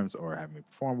platforms or having me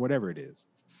perform, whatever it is.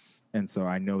 And so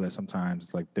I know that sometimes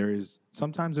it's like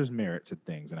sometimes there's merit to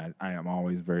things. And I am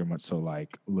always very much so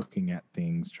like looking at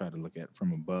things, try to look at it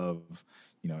from above.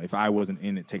 If I wasn't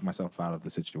in it, take myself out of the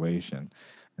situation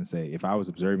and say, if I was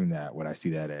observing that, would I see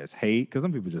that as hate? Because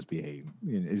some people just be hating.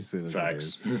 It's just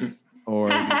facts. Or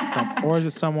is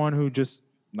it someone who just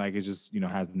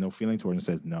has no feeling towards it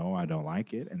and says, no, I don't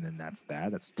like it. And then that's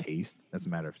taste. That's a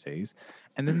matter of taste.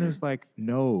 And then there's like,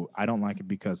 no, I don't like it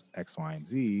because X, Y, and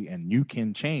Z, and you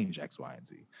can change X, Y, and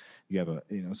Z. You have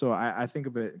so I think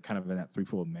of it kind of in that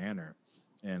threefold manner.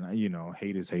 And,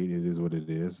 hate is hate. It is what it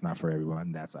is. It's not for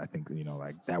everyone. That's, I think,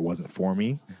 like that wasn't for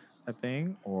me type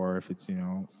thing. Or if it's,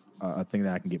 a thing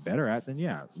that I can get better at, then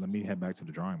yeah, let me head back to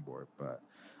the drawing board. But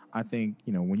I think,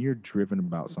 when you're driven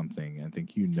about something, I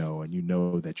think you know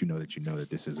that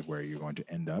this is where you're going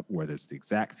to end up, whether it's the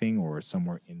exact thing or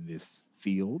somewhere in this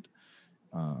field.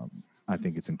 I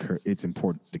think it's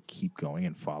important to keep going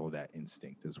and follow that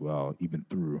instinct as well, even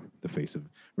through the face of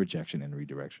rejection and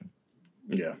redirection.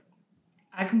 Yeah.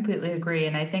 I completely agree.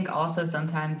 And I think also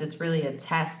sometimes it's really a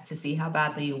test to see how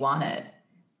badly you want it.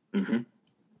 Mm-hmm.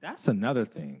 That's another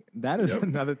thing. That is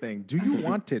another thing. Do you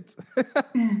want it?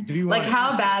 Do you want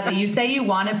how badly? You say you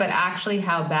want it, but actually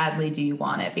how badly do you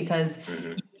want it? Because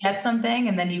you get something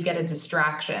and then you get a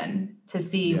distraction to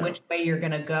see which way you're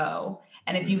going to go.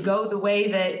 And if you go the way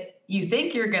that you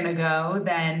think you're going to go,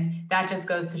 then that just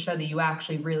goes to show that you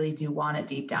actually really do want it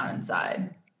deep down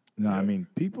inside. No, I mean,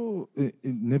 people,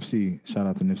 Nipsey, shout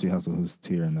out to Nipsey Hussle, who's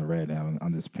here in the red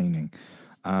on this painting.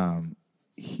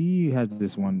 He has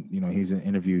this one, he's in an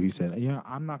interview. He said,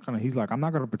 I'm not going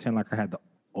to pretend like I had the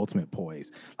ultimate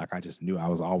poise. Like I just knew I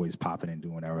was always popping and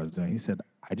doing whatever I was doing. He said,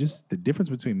 the difference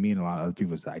between me and a lot of other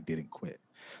people is that I didn't quit.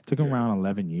 It took him around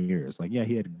 11 years. Like,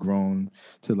 he had grown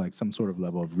to like some sort of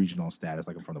level of regional status.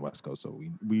 Like I'm from the West Coast. So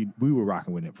we were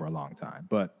rocking with it for a long time.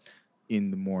 But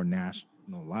in the more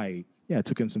national light, it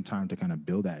took him some time to kind of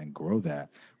build that and grow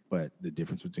that. But the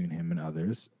difference between him and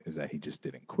others is that he just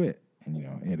didn't quit. And,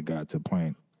 it got to a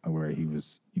point where he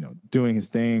was, doing his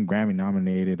thing, Grammy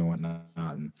nominated and whatnot.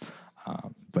 And,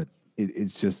 but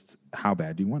it's just how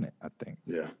bad do you want it, I think.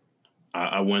 Yeah.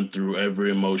 I went through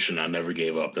every emotion. I never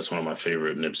gave up. That's one of my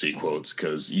favorite Nipsey quotes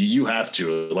because you have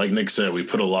to. Like Nic said, we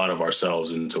put a lot of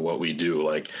ourselves into what we do.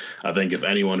 Like, I think if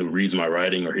anyone who reads my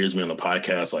writing or hears me on the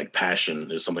podcast, like passion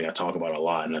is something I talk about a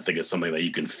lot. And I think it's something that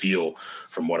you can feel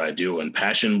from what I do. And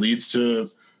passion leads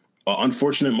to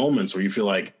unfortunate moments where you feel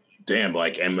like, damn,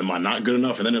 like, am I not good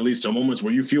enough? And then it leads to moments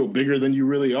where you feel bigger than you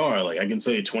really are. Like I can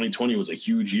say 2020 was a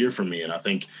huge year for me. And I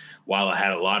think while I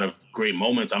had a lot of great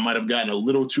moments, I might have gotten a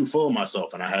little too full of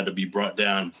myself and I had to be brought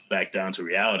back down to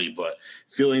reality. But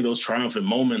feeling those triumphant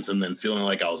moments and then feeling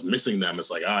like I was missing them, it's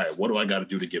like, all right, what do I got to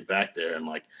do to get back there? And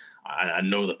like, I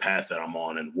know the path that I'm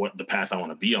on and what the path I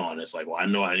want to be on. It's like, well, I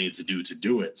know I need to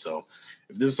do it. So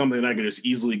if this is something that I could just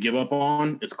easily give up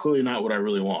on, it's clearly not what I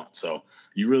really want. So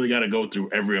you really got to go through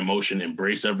every emotion,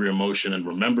 embrace every emotion, and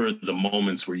remember the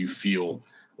moments where you feel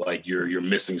like you're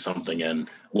missing something and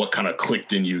what kind of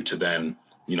clicked in you to then,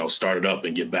 start it up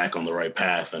and get back on the right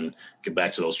path and get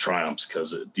back to those triumphs.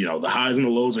 Because, the highs and the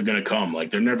lows are going to come. Like,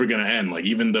 they're never going to end. Like,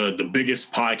 even the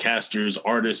biggest podcasters,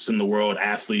 artists in the world,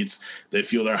 athletes, they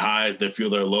feel their highs, they feel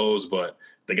their lows, but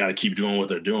they got to keep doing what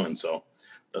they're doing. So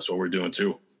that's what we're doing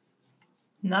too.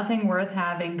 Nothing worth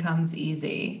having comes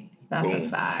easy. That's a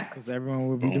fact. Because everyone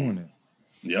will be doing it.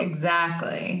 Yep.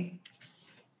 Exactly.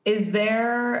 Is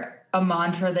there a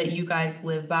mantra that you guys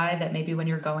live by that maybe when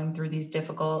you're going through these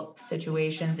difficult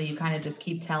situations that you kind of just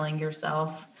keep telling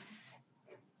yourself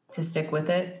to stick with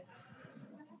it?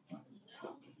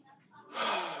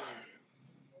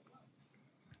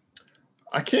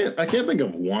 I can't think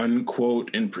of one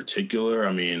quote in particular.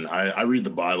 I mean, I read the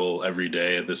Bible every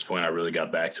day. At this point, I really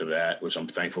got back to that, which I'm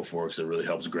thankful for because it really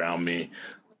helps ground me.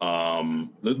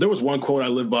 There was one quote I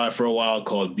lived by for a while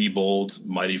called "Be bold,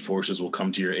 mighty forces will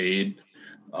come to your aid."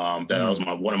 That was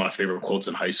one of my favorite quotes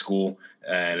in high school,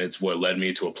 and it's what led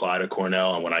me to apply to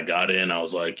Cornell. And when I got in, I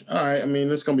was like, all right, I mean,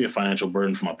 this is going to be a financial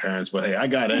burden for my parents, but hey, I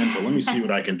got in, so let me see what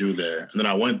I can do there. And then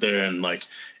I went there and like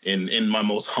in my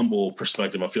most humble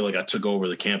perspective, I feel like I took over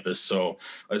the campus. So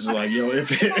I was like,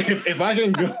 if I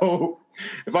can go,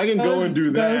 and do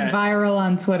that. Goes viral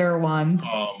on Twitter once.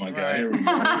 Oh my God. Here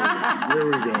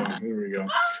we go.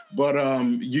 But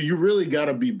you really got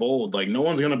to be bold. Like, no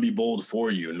one's going to be bold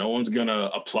for you. No one's going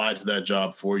to apply to that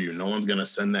job for you. No one's going to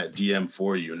send that DM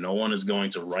for you. No one is going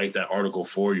to write that article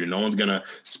for you. No one's going to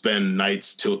spend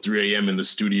nights till 3 a.m. in the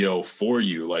studio for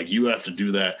you. Like, you have to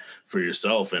do that for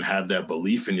yourself and have that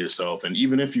belief in yourself. And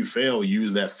even if you fail,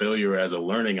 use that failure as a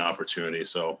learning opportunity.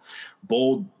 So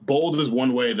bold is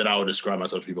one way that I would describe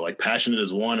myself to people. Like, passionate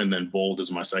is one, and then bold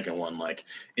is my second one. Like,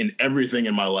 in everything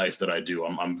in my life that I do,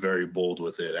 I'm very bold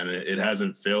with it. And it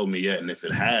hasn't failed me yet. And if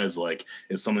it has, like,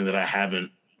 it's something that I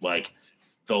haven't like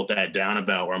felt that down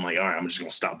about where I'm like, all right, I'm just going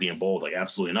to stop being bold. Like,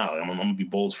 absolutely not. I'm going to be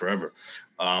bold forever.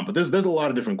 But there's a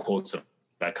lot of different quotes that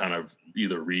I kind of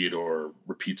either read or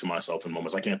repeat to myself in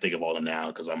moments. I can't think of all of them now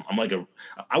because I'm like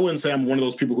I wouldn't say I'm one of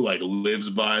those people who like lives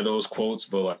by those quotes,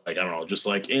 but like I don't know, just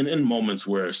like in moments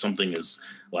where something is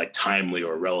like timely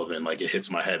or relevant, like it hits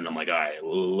my head and I'm like, all right,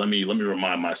 let me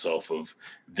remind myself of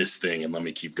this thing and let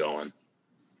me keep going.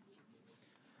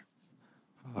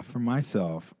 For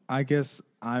myself, I guess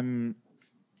I'm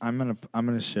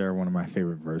gonna share one of my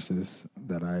favorite verses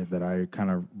that I kind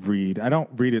of read. I don't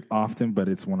read it often, but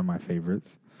it's one of my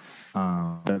favorites.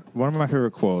 One of my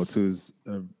favorite quotes was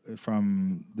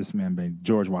from this man named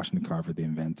George Washington Carver, the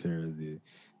inventor,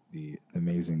 the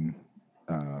amazing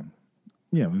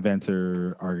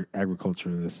inventor,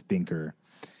 agriculturalist, thinker.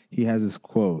 He has this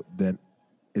quote that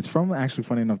it's from, actually,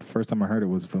 funny enough, the first time I heard it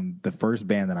was from the first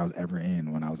band that I was ever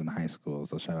in when I was in high school.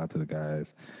 So shout out to the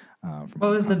guys. What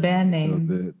was the band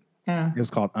name? It was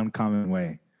called Uncommon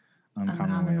Way.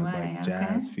 Uncommon Way. It was like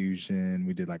jazz okay. fusion.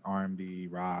 We did like R&B,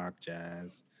 rock,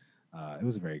 jazz. It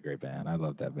was a very great band. I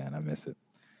love that band. I miss it.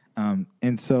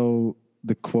 And so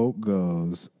the quote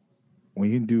goes, when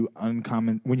you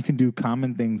can do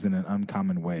common things in an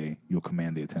uncommon way, you'll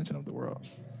command the attention of the world.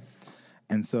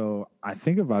 And so I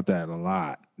think about that a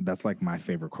lot. That's like my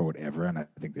favorite quote ever. And I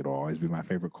think it'll always be my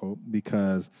favorite quote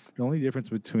because the only difference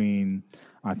between,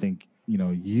 I think,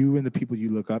 you and the people you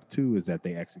look up to is that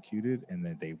they executed and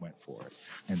that they went for it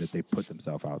and that they put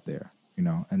themselves out there,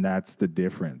 and that's the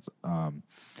difference. When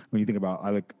you think about,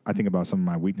 I think about some of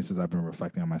my weaknesses I've been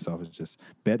reflecting on myself is just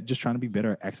trying to be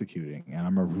better at executing. And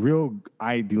I'm a real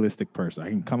idealistic person. I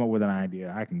can come up with an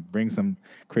idea. I can bring some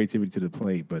creativity to the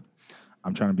plate, but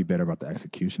I'm trying to be better about the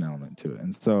execution element to it.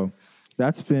 And so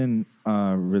that's been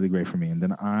really great for me. And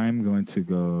then I'm going to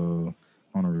go,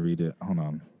 I want to read it. Hold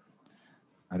on.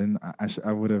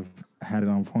 I would have had it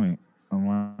on point.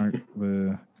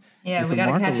 Yeah, we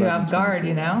got to catch you off guard,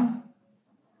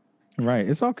 Right.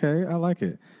 It's okay. I like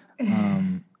it.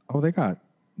 They got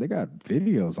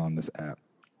videos on this app.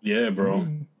 Yeah, bro.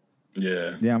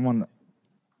 Yeah. Yeah, I'm on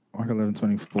Mark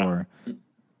 1124.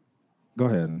 Go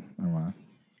ahead, Armon.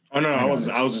 Oh no, I was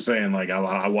just saying, like,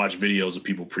 I watch videos of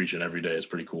people preaching every day. It's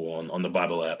pretty cool on the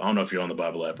Bible app. I don't know if you're on the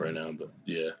Bible app right now, but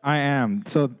yeah. I am.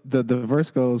 So the verse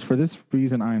goes, "For this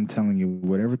reason I am telling you,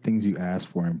 whatever things you ask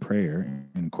for in prayer,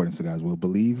 in accordance to God's will,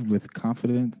 believe with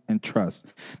confidence and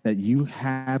trust that you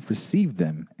have received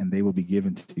them and they will be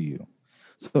given to you."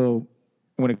 So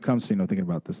when it comes to, thinking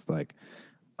about this, like,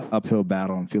 uphill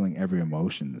battle and feeling every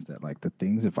emotion, is that, like, the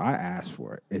things, if I ask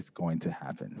for it, it's going to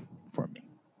happen for me.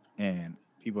 And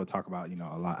people talk about,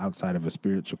 a lot outside of a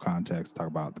spiritual context, talk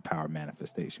about the power of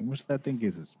manifestation, which I think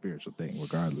is a spiritual thing,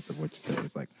 regardless of what you say.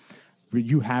 It's like,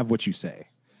 you have what you say.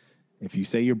 If you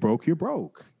say you're broke, you're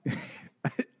broke. You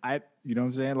know what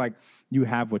I'm saying? Like, you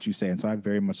have what you say. And so I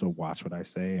very much so watch what I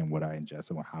say and what I ingest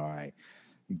and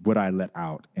what I let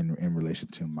out in relation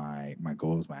to my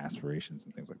goals, my aspirations,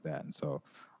 and things like that. And so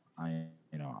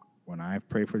when I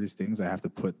pray for these things, I have to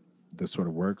put the sort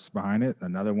of works behind it.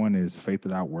 Another one is faith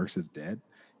without works is dead.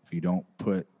 If you don't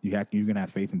put, you can have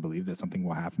faith and believe that something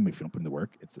will happen, but if you don't put in the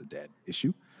work, it's a dead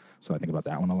issue. So I think about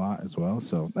that one a lot as well.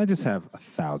 So I just have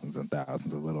thousands and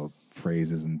thousands of little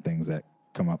phrases and things that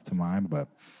come up to mind, but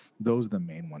those are the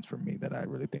main ones for me that I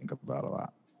really think about a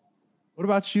lot. What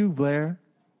about you, Blair?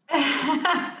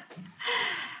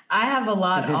 I have a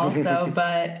lot also,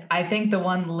 but I think the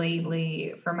one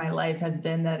lately for my life has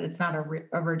been that it's not a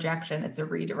rejection, it's a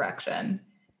redirection.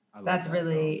 That's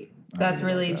really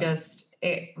just,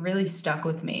 it really stuck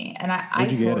with me. And I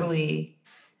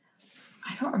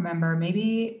don't remember,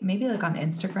 maybe like on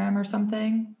Instagram or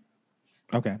something.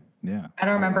 Okay. Yeah. I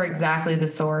don't remember exactly the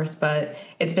source, but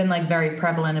it's been like very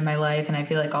prevalent in my life. And I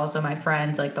feel like also my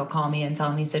friends, like, they'll call me and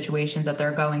tell me situations that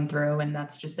they're going through. And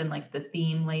that's just been like the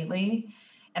theme lately.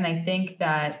 And I think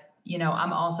that,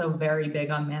 I'm also very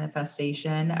big on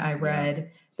manifestation. I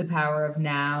read The Power of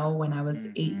Now when I was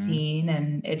 18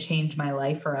 and it changed my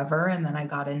life forever. And then I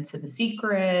got into The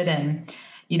Secret and,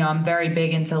 I'm very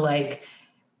big into like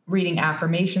reading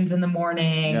affirmations in the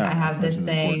morning. I have this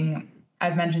thing. Important.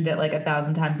 I've mentioned it like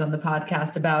 1,000 times on the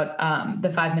podcast about the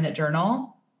 5-minute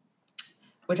journal,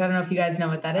 which I don't know if you guys know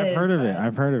what that is. I've heard of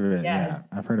it. Yes.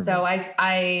 Yeah, I've heard of it. So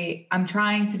I'm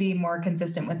trying to be more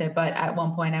consistent with it, but at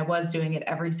one point I was doing it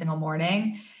every single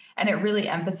morning. And it really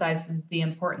emphasizes the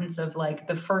importance of like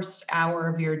the first hour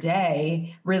of your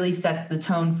day really sets the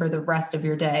tone for the rest of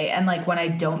your day. And like when I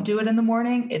don't do it in the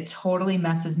morning, it totally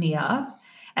messes me up.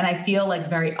 And I feel like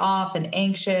very off and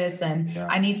anxious. And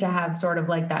I need to have sort of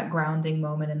like that grounding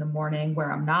moment in the morning where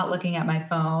I'm not looking at my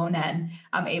phone and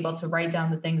I'm able to write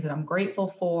down the things that I'm grateful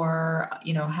for,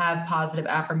 have positive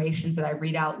affirmations that I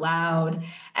read out loud.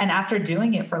 And after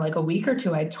doing it for like a week or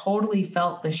two, I totally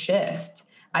felt the shift.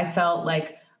 I felt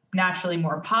like naturally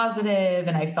more positive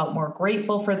and I felt more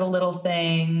grateful for the little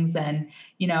things. And,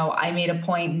 I made a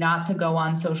point not to go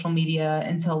on social media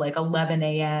until like 11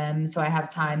 a.m. So I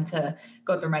have time to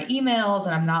go through my emails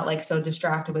and I'm not like so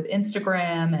distracted with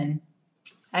Instagram. And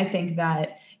I think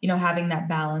that, having that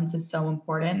balance is so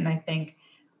important. And I think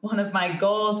one of my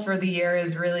goals for the year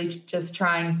is really just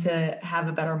trying to have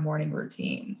a better morning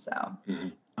routine. So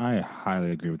I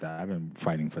highly agree with that. I've been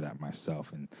fighting for that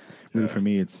myself. And really for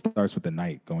me, it starts with the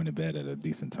night, going to bed at a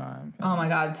decent time. Oh my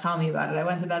God, tell me about it. I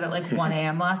went to bed at like 1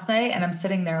 a.m. last night and I'm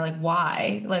sitting there like,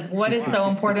 why? Like, what is so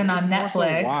important on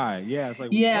Netflix? So why? Yeah, it's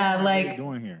like, what am I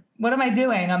doing here? What am I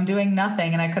doing? I'm doing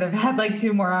nothing. And I could have had like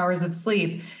 2 more hours of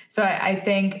sleep. So I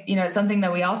think, something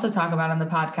that we also talk about on the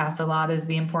podcast a lot is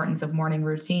the importance of morning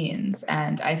routines.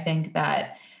 And I think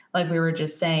that, like we were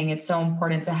just saying, it's so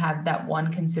important to have that one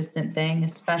consistent thing,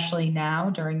 especially now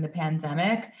during the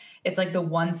pandemic. It's like the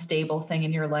one stable thing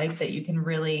in your life that you can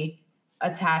really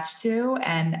attached to.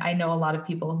 And I know a lot of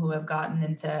people who have gotten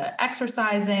into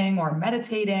exercising or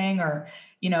meditating or,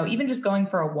 even just going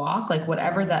for a walk, like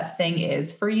whatever that thing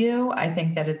is for you. I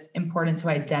think that it's important to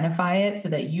identify it so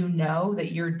that you know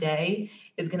that your day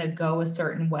is going to go a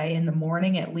certain way in the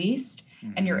morning at least.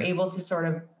 And you're able to sort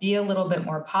of be a little bit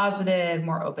more positive,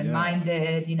 more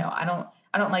open-minded. I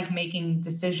don't like making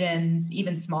decisions,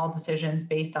 even small decisions,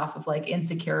 based off of like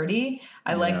insecurity.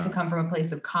 I like to come from a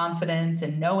place of confidence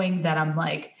and knowing that I'm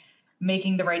like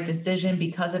making the right decision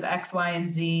because of X, Y, and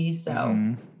Z.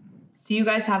 So do you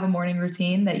guys have a morning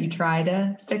routine that you try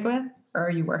to stick with, or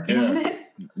are you working on it?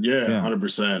 Yeah,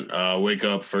 100%. Wake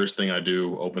up, first thing I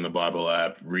do, open the Bible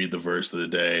app, read the verse of the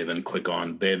day, then click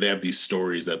on, they have these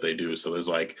stories that they do. So there's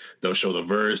like, they'll show the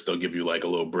verse, they'll give you like a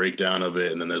little breakdown of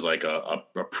it. And then there's like a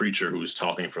preacher who's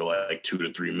talking for like 2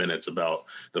 to 3 minutes about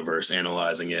the verse,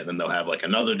 analyzing it. And then they'll have like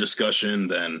another discussion.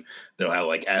 Then they'll have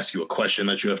like ask you a question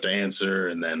that you have to answer.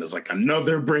 And then there's like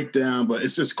another breakdown, but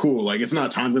it's just cool. Like it's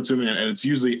not time consuming and it's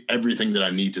usually everything that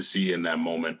I need to see in that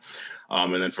moment.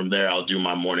 And then from there, I'll do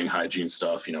my morning hygiene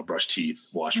stuff, brush teeth,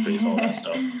 wash face, all that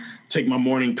stuff. Take my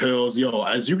morning pills.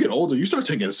 As you get older, you start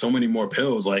taking so many more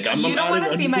pills. Like you don't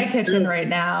want to see my kitchen right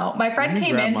now. My friend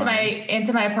came into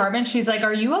my apartment. She's like,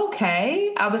 "Are you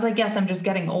okay?" I was like, "Yes, I'm just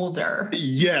getting older."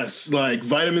 Yes, like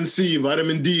vitamin C,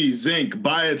 vitamin D, zinc,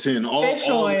 biotin, fish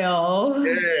oil.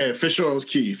 Yeah, fish oil is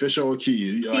key. Fish oil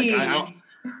key. Like,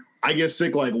 I get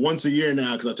sick like once a year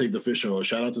now because I take the fish oil.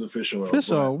 Shout out to the fish oil.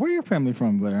 Fish oil. Where your family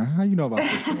from, Blair? How you know about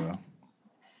fish oil?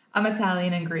 I'm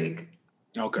Italian and Greek.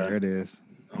 Okay. There it is.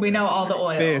 We know all the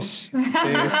oils. Fish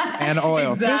and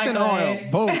oil. Exactly. Fish and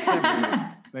oil. Both separately.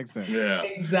 Makes sense. Yeah.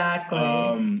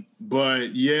 Exactly.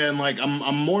 But yeah, and like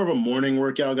I'm more of a morning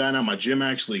workout guy now. My gym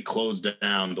actually closed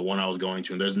down, the one I was going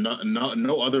to, and there's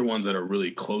no other ones that are really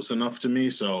close enough to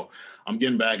me. So I'm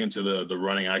getting back into the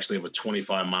running. I actually have a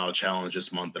 25-mile challenge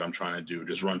this month that I'm trying to do.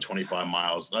 Just run 25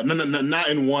 miles. No, not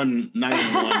in one.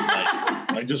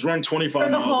 Like just run 25 miles.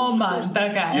 For the whole month.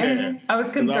 Okay. Yeah. I was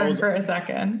concerned for a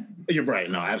second. You're right.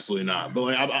 No, absolutely not. But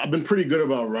like I've been pretty good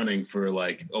about running for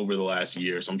like over the last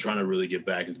year. So I'm trying to really get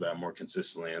back into that more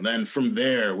consistently. And then from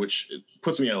there, which it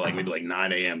puts me at like maybe like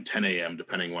 9 a.m., 10 a.m.,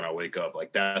 depending when I wake up.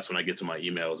 Like that's when I get to my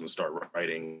emails and start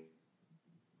writing,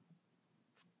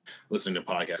 listening to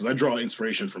podcasts. I draw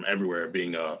inspiration from everywhere,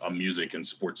 being a music and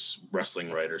sports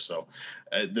wrestling writer. So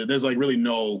there's like really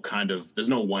there's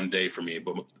no one day for me,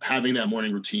 but having that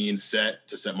morning routine set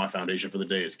my foundation for the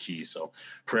day is key. So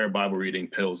prayer, Bible reading,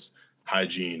 pills,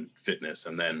 hygiene, fitness,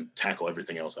 and then tackle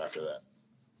everything else after that.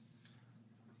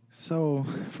 So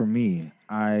for me,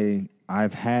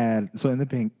 I've had, so in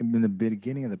the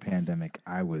beginning of the pandemic,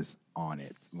 I was on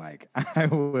it. Like I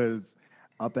was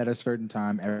up at a certain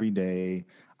time every day.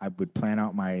 I would plan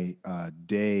out my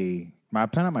day. I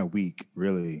plan out my week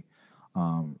really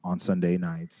on Sunday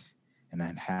nights, and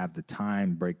I'd have the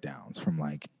time breakdowns from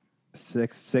like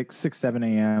 6, 7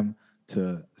 a.m.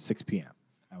 to 6 p.m.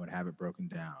 I would have it broken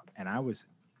down, and I was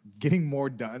getting more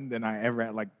done than I ever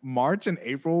had. Like March and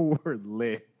April were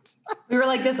lit. We were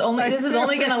like, this is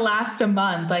only going to last a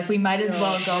month. Like we might as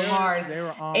well go hard.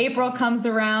 April comes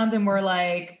around, and we're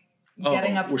like,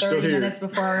 getting up 30 minutes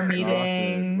before our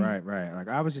meeting. Right. Like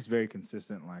I was just very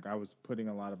consistent. Like I was putting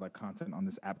a lot of like content on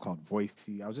this app called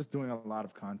Voicey. I was just doing a lot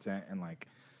of content and like,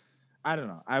 I don't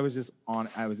know. I was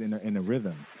in a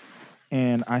rhythm.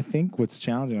 And I think what's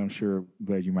challenging, I'm sure,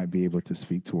 Blair, you might be able to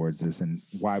speak towards this, and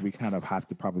why we kind of have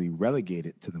to probably relegate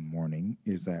it to the morning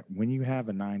is that when you have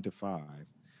a 9 to 5,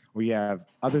 where you have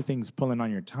other things pulling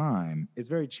on your time, it's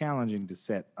very challenging to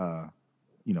set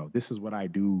this is what I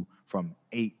do from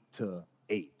 8 to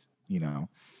 8, and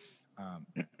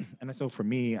so for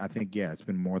me, I think, it's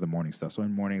been more the morning stuff. So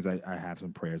in mornings, I have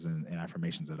some prayers and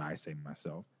affirmations that I say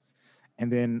myself. And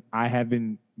then I have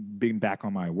been back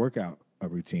on my workout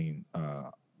routine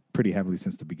pretty heavily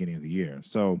since the beginning of the year.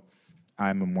 So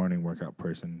I'm a morning workout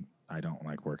person. I don't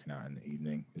like working out in the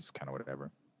evening. It's kind of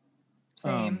whatever.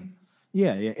 Same.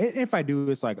 Yeah. If I do,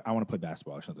 it's like I want to play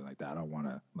basketball or something like that. I don't want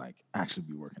to like actually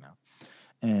be working out.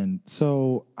 And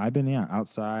so I've been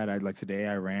outside. Today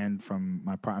I ran from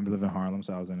my apartment. I live in Harlem,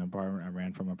 so I was in an apartment. I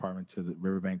ran from my apartment to the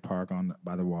Riverbank Park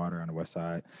by the water on the west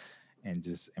side, and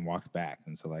walked back.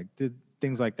 And so like did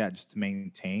things like that just to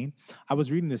maintain. I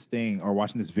was reading this thing or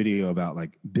watching this video about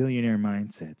like billionaire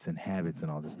mindsets and habits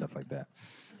and all this stuff like that.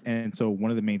 And so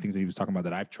one of the main things that he was talking about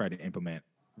that I've tried to implement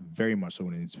very much so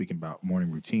when he's speaking about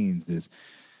morning routines is,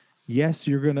 yes,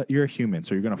 you're a human,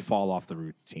 so you're gonna fall off the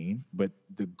routine, but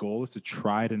the goal is to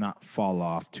try to not fall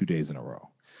off 2 days in a row.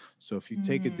 So if you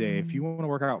take a day, if you want to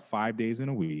work out 5 days in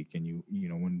a week and you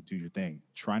want to do your thing,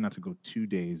 try not to go 2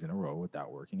 days in a row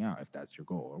without working out if that's your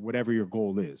goal or whatever your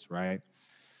goal is, right?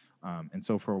 And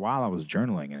so for a while I was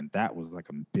journaling, and that was like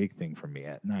a big thing for me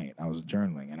at night. I was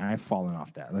journaling, and I've fallen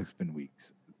off that. Like, it's been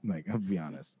weeks, like, I'll be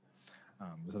honest.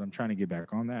 So I'm trying to get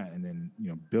back on that, and then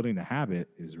building the habit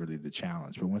is really the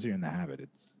challenge. But once you're in the habit,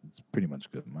 it's pretty much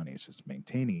good money. It's just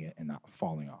maintaining it and not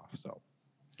falling off. So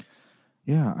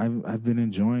yeah, I've been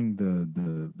enjoying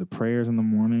the prayers in the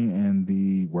morning and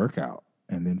the workout.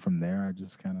 And then from there, I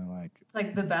just kind of like... It's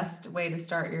like the best way to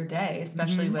start your day,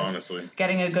 especially with honestly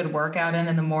getting a good workout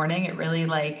in the morning. It really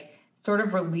like sort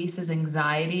of releases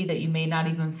anxiety that you may not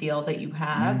even feel that you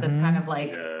have. That's kind of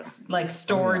like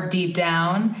stored deep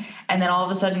down. And then all of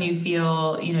a sudden you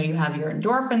feel, you have your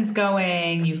endorphins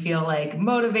going, you feel like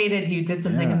motivated, you did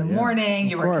something in the morning,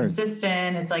 you were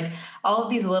consistent. It's like all of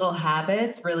these little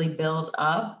habits really build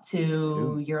up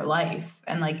to your life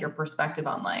and like your perspective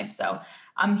on life. So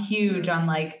I'm huge on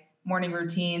like morning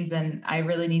routines, and I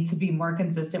really need to be more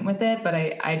consistent with it. But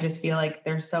I just feel like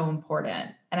they're so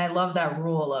important. And I love that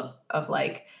rule of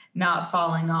like not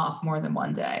falling off more than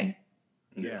one day.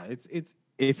 Yeah, it's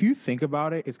if you think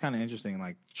about it, it's kind of interesting.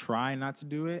 Like, try not to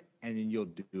do it, and then you'll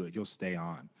do it. You'll stay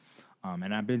on.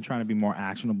 And I've been trying to be more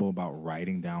actionable about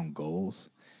writing down goals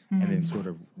and then sort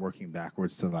of working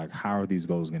backwards to like, how are these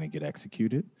goals going to get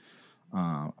executed?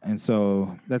 And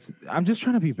so I'm just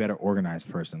trying to be a better organized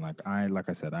person. Like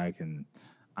I said,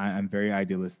 I'm very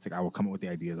idealistic. I will come up with the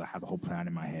ideas. I have the whole plan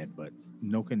in my head, but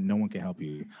no one can help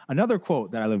you. Another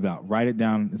quote that I lived out, write it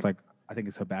down. It's like, I think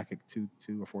it's Habakkuk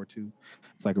 2:2 or 4:2.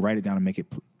 It's like, write it down and make it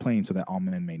plain so that all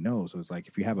men may know. So it's like,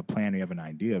 if you have a plan, you have an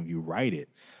idea, if you write it,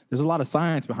 there's a lot of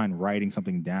science behind writing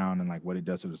something down and like what it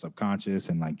does to the subconscious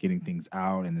and like getting things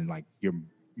out. And then like your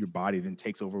body then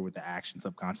takes over with the action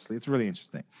subconsciously. It's really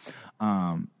interesting.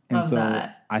 And Love so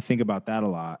that. I think about that a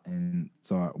lot. And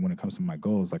so when it comes to my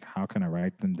goals, like, how can I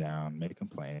write them down, make them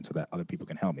plain so that other people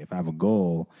can help me? If I have a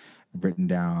goal written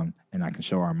down and I can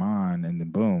show Armon, and then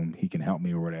boom, he can help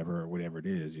me or whatever it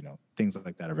is, things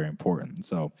like that are very important.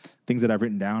 So things that I've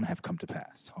written down have come to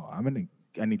pass. So I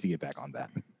need to get back on that.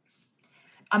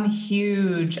 I'm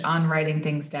huge on writing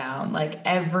things down. Like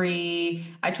I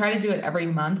try to do it every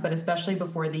month, but especially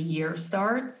before the year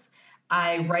starts,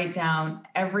 I write down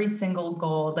every single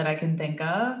goal that I can think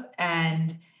of,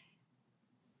 and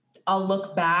I'll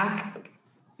look back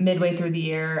midway through the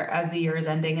year as the year is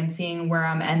ending and seeing where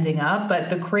I'm ending up. But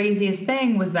the craziest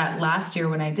thing was that last year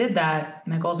when I did that,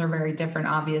 my goals are very different,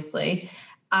 obviously.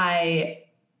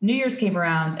 New Year's came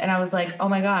around and I was like, oh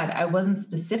my God, I wasn't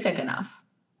specific enough.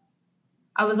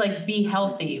 I was like, be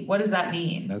healthy. What does that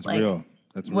mean? That's like, real.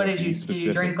 That's real. What did you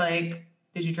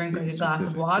drink a glass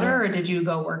of water, or did you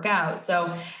go work out?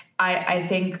 So I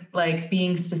think like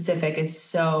being specific is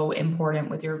so important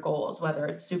with your goals, whether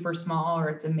it's super small or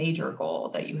it's a major goal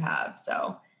that you have.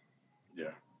 So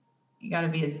you got to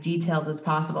be as detailed as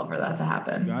possible for that to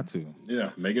happen. You got to. Yeah.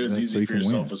 Make it as easy for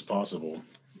yourself as possible.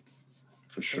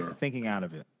 For sure. Take the thinking out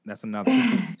of it. That's another.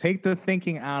 Take the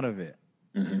thinking out of it.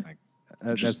 Mm-hmm. Like,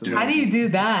 how do you do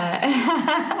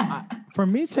that? For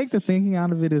me, take the thinking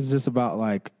out of it is just about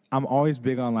like, I'm always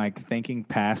big on like thanking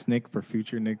past Nic for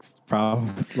future Nic's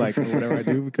problems, like whatever I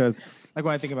do, because like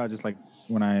when I think about just like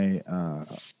when I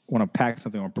want to pack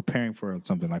something or preparing for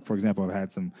something, like for example, I've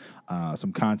had some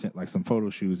content, like some photo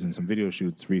shoots and some video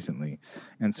shoots recently,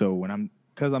 and so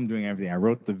because I'm doing everything, I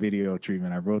wrote the video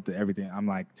treatment, I wrote everything. I'm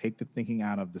like, take the thinking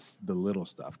out of the little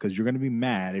stuff, because you're gonna be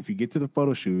mad if you get to the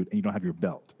photo shoot and you don't have your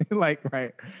belt, like,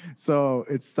 right? So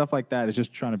it's stuff like that. It's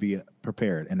just trying to be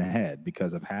prepared and ahead,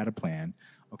 because I've had a plan.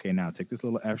 Okay, now take this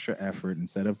little extra effort.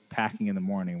 Instead of packing in the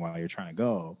morning while you're trying to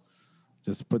go,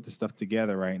 just put the stuff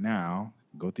together right now.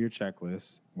 Go through your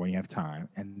checklist when you have time,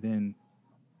 and then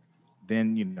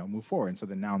move forward. And so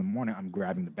then now in the morning, I'm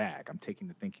grabbing the bag. I'm taking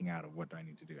the thinking out of what do I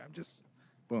need to do. I'm just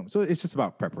boom. So it's just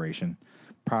about preparation.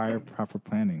 Proper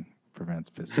planning prevents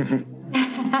piss. Wait,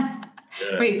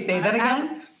 say that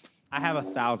again? I have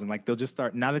 1,000. Like, they'll just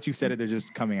start. Now that you said it, they're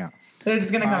just coming out. They're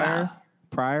just going to come out.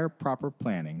 Prior proper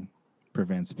planning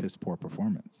prevents piss poor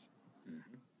performance.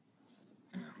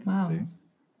 Wow. See?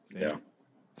 Yeah.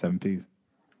 7 Ps.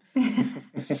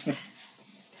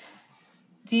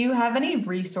 Do you have any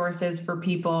resources for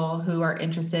people who are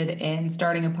interested in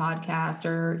starting a podcast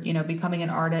or, becoming an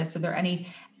artist? Are there any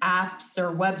apps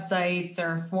or websites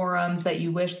or forums that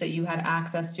you wish that you had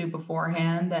access to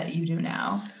beforehand that you do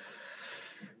now?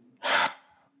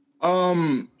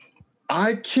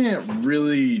 I can't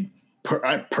really,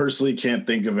 I personally can't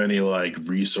think of any like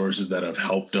resources that have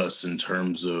helped us in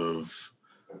terms of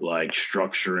like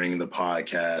structuring the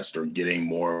podcast or getting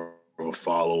more of a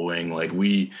following. Like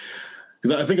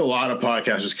because I think a lot of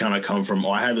podcasts just kind of come from,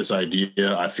 I have this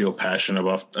idea, I feel passionate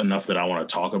about enough that I want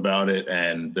to talk about it.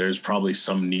 And there's probably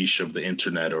some niche of the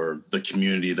internet or the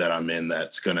community that I'm in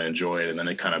that's going to enjoy it. And then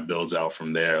it kind of builds out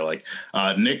from there. Like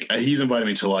Nic, he's invited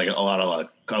me to like a lot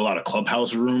of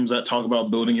clubhouse rooms that talk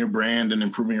about building your brand and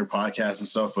improving your podcast and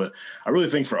stuff. But I really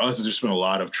think for us, it's just been a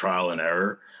lot of trial and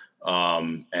error.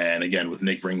 And again, with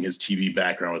Nic bringing his TV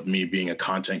background, with me being a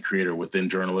content creator within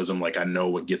journalism, like I know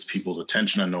what gets people's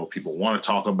attention. I know what people want to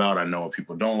talk about. I know what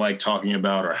people don't like talking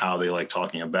about or how they like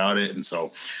talking about it. And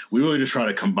so we really just try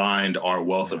to combine our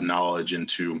wealth of knowledge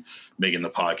into making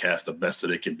the podcast the best that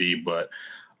it can be. But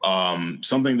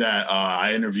something that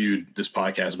I interviewed this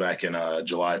podcast back in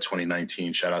July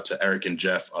 2019, shout out to Eric and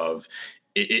Jeff of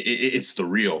It's the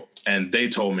Real. And they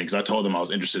told me, because I told them I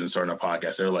was interested in starting a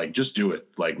podcast. They're like, just do it.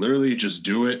 Like literally just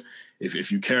do it.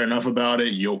 If you care enough about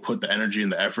it, you'll put the energy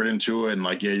and the effort into it. And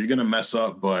like, yeah, you're going to mess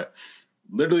up, but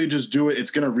literally just do it.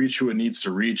 It's going to reach who it needs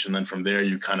to reach. And then from there,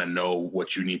 you kind of know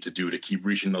what you need to do to keep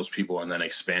reaching those people and then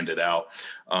expand it out.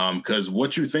 Because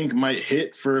what you think might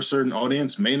hit for a certain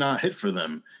audience may not hit for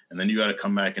them. And then you got to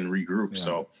come back and regroup. Yeah.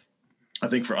 So I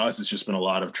think for us, it's just been a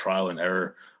lot of trial and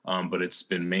error, but it's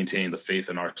been maintaining the faith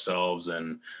in ourselves.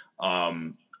 And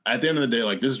at the end of the day,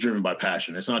 like this is driven by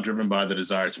passion. It's not driven by the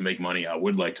desire to make money. I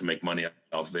would like to make money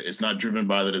off of it. It's not driven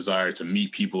by the desire to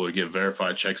meet people or get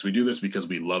verified checks. We do this because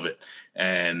we love it.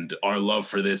 And our love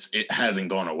for this, it hasn't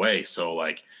gone away. So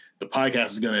like the podcast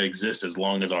is going to exist as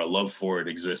long as our love for it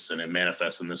exists and it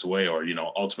manifests in this way. Or, you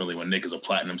know, ultimately when Nic is a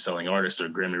platinum selling artist or a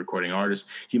Grammy recording artist,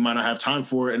 he might not have time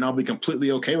for it. And I'll be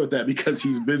completely okay with that because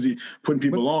he's busy putting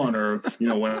people on. Or, you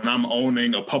know, when I'm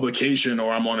owning a publication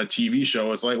or I'm on a TV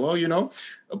show, it's like, well, you know,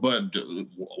 but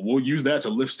we'll use that to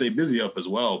lift Stay Busy up as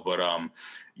well. But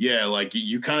yeah, like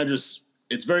you kind of just,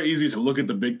 it's very easy to look at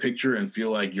the big picture and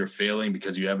feel like you're failing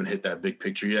because you haven't hit that big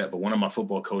picture yet. But one of my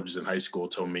football coaches in high school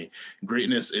told me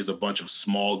greatness is a bunch of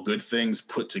small good things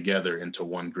put together into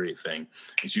one great thing.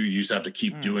 And so you just have to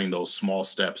keep doing those small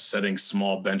steps, setting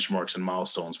small benchmarks and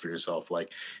milestones for yourself.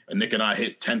 Like Nic and I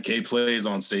hit 10K plays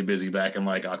on Stay Busy back in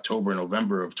like October,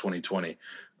 November of 2020.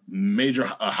 Major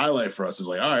highlight for us is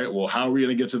like, all right, well, how are we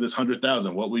going to get to this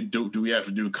 100,000? What do we have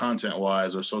to do content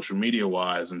wise or social media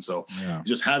wise? And so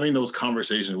just having those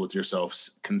conversations with yourself,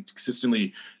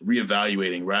 consistently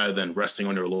reevaluating rather than resting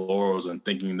on your laurels and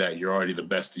thinking that you're already the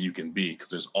best that you can be, because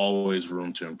there's always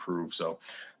room to improve. So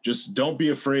just don't be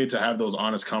afraid to have those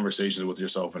honest conversations with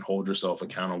yourself and hold yourself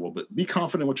accountable, but be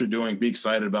confident in what you're doing, be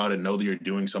excited about it, know that you're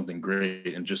doing something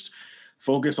great, and just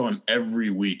focus on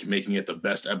every week making it the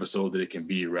best episode that it can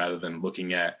be, rather than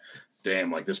looking at,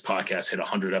 damn, like this podcast hit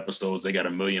 100 episodes, they got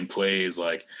 1 million plays.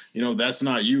 Like, you know, that's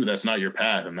not you, that's not your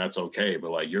path, and that's okay.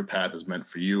 But like your path is meant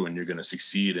for you, and you're going to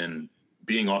succeed in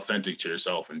being authentic to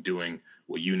yourself and doing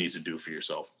what you need to do for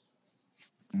yourself.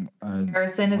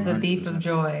 Comparison is the thief of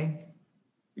joy.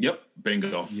 Yep.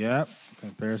 Bingo. Yep.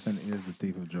 Comparison is the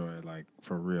thief of joy. Like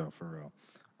for real.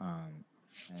 And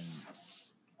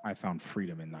I found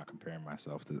freedom in not comparing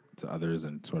myself to others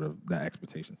and sort of that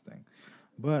expectations thing.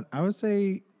 But I would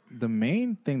say the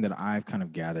main thing that I've kind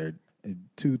of gathered is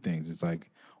two things. It's like,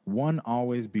 one,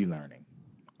 always be learning.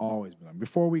 Always be learning.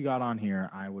 Before we got on here,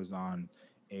 I was on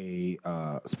a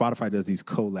Spotify does these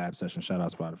collab sessions. Shout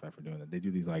out Spotify for doing that. They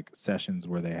do these like sessions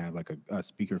where they have like a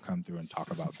speaker come through and talk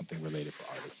about something related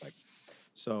for artists. Like,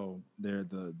 so there,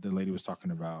 the lady was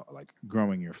talking about like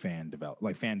growing your fan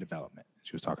development.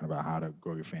 She was talking about how to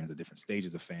grow your fans, the different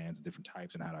stages of fans, different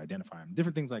types, and how to identify them,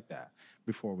 different things like that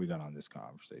before we got on this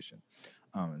conversation.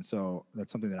 And so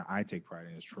that's something that I take pride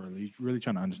in, is really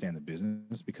trying to understand the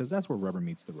business, because that's where rubber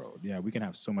meets the road. Yeah, we can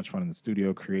have so much fun in the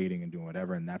studio creating and doing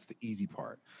whatever, and that's the easy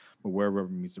part. But where rubber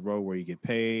meets the road, where you get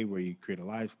paid, where you create a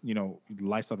life, you know,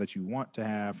 lifestyle that you want to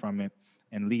have from it,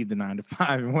 and leave the 9 to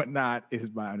 5 and whatnot, is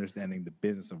by understanding the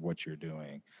business of what you're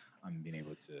doing, being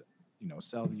able to, you know,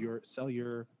 sell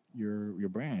your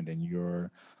brand and your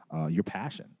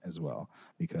passion as well,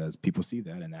 because people see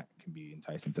that and that can be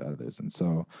enticing to others. And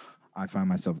so I find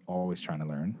myself always trying to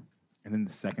learn. And then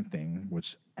the second thing,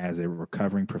 which as a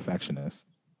recovering perfectionist,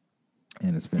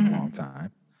 and it's been a long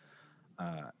time,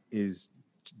 is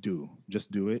just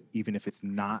do it, even if it's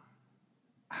not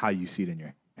how you see it in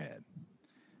your head.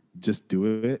 Just do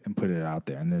it and put it out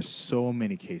there. And there's so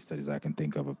many case studies I can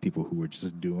think of people who are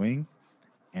just doing,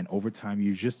 and over time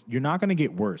you're not going to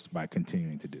get worse by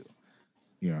continuing to do.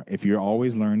 You know, if you're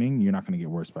always learning, you're not going to get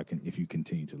worse if you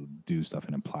continue to do stuff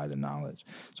and apply the knowledge.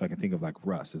 So I can think of like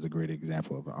Russ is a great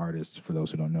example of an artist. For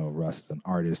those who don't know, Russ is an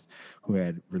artist who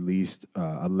had released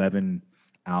 11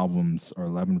 albums or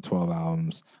 11 to 12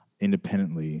 albums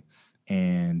independently.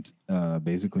 And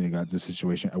basically, I got this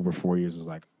situation over 4 years. Was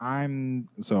like, I'm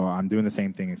doing the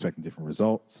same thing, expecting different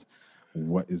results.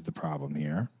 What is the problem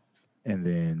here? And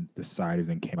then decided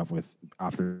and came up with,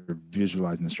 after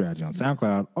visualizing the strategy on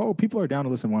SoundCloud, oh, people are down to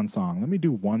listen to one song. Let me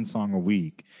do one song a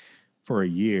week for a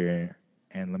year,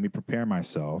 and let me prepare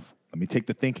myself. Let me take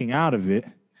the thinking out of it.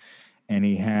 And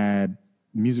he had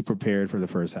music prepared for the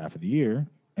first half of the year,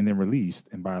 and then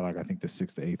released. And by like, I think the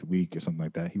 6th to 8th week or something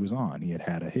like that, he was on. He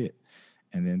had a hit.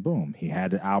 And then boom, he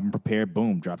had the album prepared.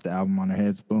 Boom, dropped the album on their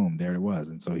heads. Boom, there it was.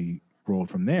 And so he rolled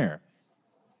from there.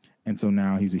 And so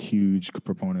now he's a huge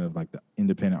proponent of like the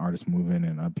independent artist movement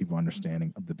and people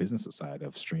understanding of the business side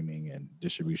of streaming and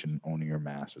distribution, owning your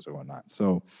masters or whatnot.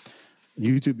 So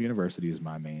YouTube University is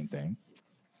my main thing.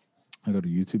 I go to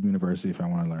YouTube University if I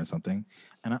want to learn something.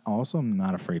 And I also am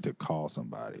not afraid to call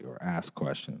somebody or ask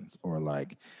questions or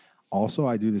like, also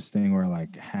I do this thing where I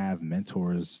like have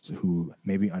mentors who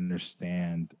maybe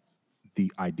understand the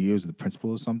ideas or the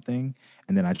principle of something,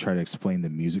 and then I try to explain the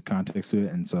music context to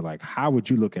it. And so like, how would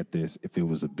you look at this if it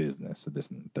was a business, or this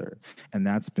and the third? And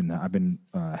I've been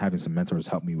having some mentors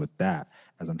help me with that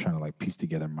as I'm trying to like piece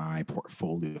together my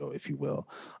portfolio, if you will,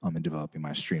 and developing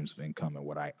my streams of income and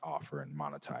what I offer and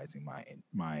monetizing my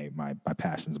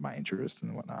passions, my interests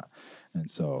and whatnot. And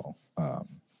so,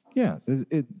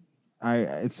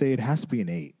 I'd say it has to be an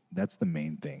 8. That's the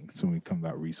main thing. So when we come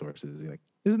about resources, like,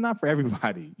 this is not for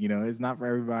everybody, it's not for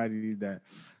everybody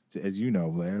as you know,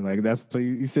 Blair, like that's so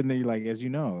you sitting there, you're like, as you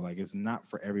know, like it's not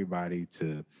for everybody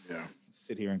to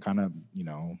sit here and kind of,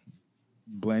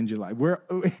 blend your life.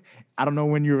 I don't know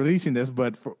when you're releasing this,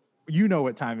 but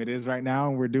what time it is right now.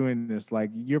 And we're doing this, like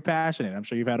you're passionate. I'm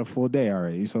sure you've had a full day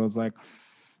already. So it's like,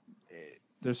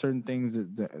 there's certain things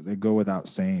that go without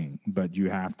saying, but you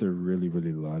have to really,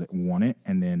 really want it.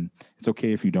 And then it's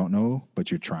okay if you don't know, but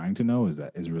you're trying to know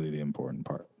is really the important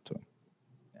part. So,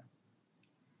 yeah.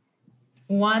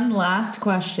 One last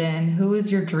question. Who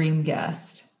is your dream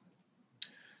guest?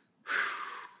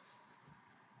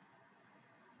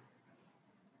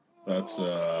 That's,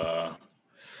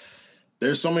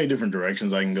 there's so many different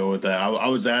directions I can go with that. I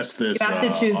was asked this. You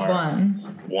have to choose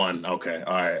one. One. Okay.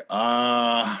 All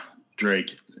right.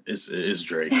 Drake is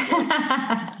Drake.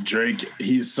 Drake,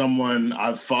 he's someone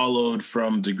I've followed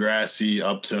from Degrassi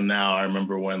up till now. I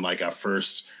remember when like I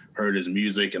first heard his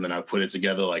music and then I put it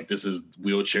together, like this is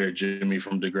Wheelchair Jimmy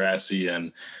from Degrassi.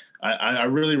 And I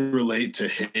really relate to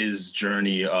his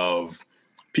journey of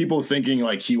people thinking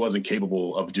like he wasn't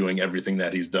capable of doing everything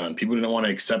that he's done. People didn't want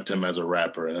to accept him as a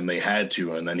rapper, and then they had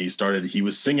to. And then he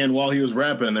was singing while he was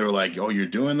rapping, and they were like, "Oh, you're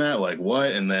doing that? Like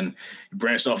what?" And then he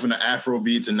branched off into Afro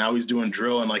beats, and now he's doing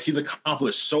drill. And like he's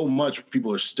accomplished so much,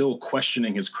 people are still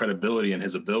questioning his credibility and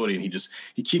his ability. And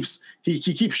he keeps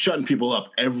shutting people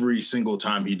up every single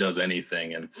time he does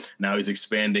anything. And now he's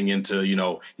expanding into,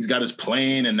 he's got his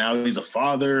plane, and now he's a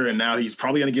father, and now he's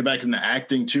probably going to get back into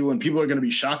acting too. And people are going to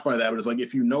be shocked by that. But it's like,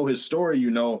 if you know his story,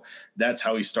 that's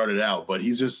how he started out. But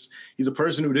he's a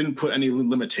person who didn't put any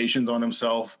limitations on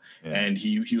himself. Yeah. And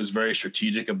he was very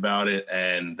strategic about it.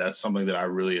 And that's something that I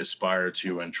really aspire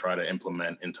to and try to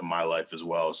implement into my life as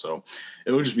well. So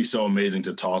it would just be so amazing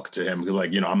to talk to him because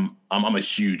I'm a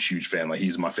huge fan. Like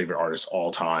he's my favorite artist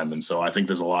all time. And so I think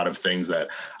there's a lot of things that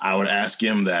I would ask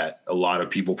him that a lot of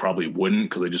people probably wouldn't,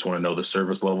 because they just want to know the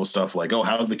surface level stuff like, oh,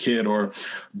 how's the kid? Or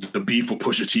the beef with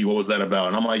Pusha T, what was that about?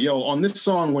 And I'm like, yo, on this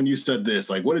song, when you said this,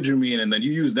 like, what did you mean? And then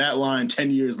you use that line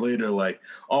 10 years later, like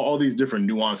all these different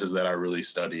nuances that I really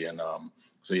study. And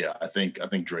so, yeah, I think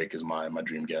Drake is my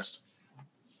dream guest.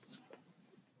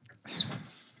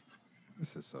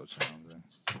 This is so challenging.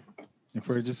 If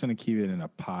we're just going to keep it in a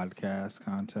podcast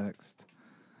context,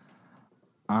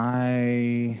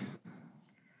 I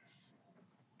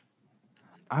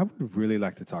would really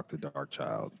like to talk to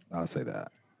Darkchild. I'll say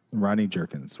that. Rodney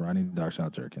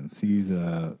Darkchild Jerkins. He's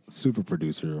a super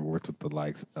producer, worked with the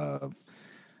likes of,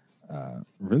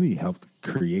 really helped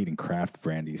create and craft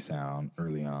Brandy's sound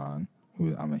early on.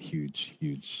 I'm a huge,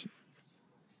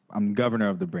 I'm governor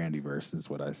of the Brandyverse is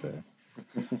what I say.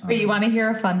 But you want to hear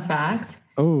a fun fact?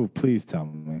 Oh, please tell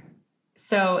me.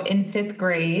 So in 5th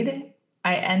grade,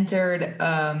 I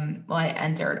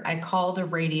called a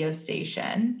radio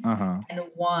station and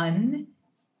won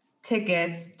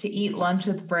tickets to eat lunch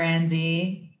with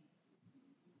Brandy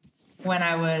when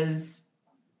I was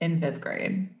in 5th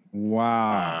grade.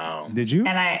 Wow. Did you?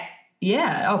 And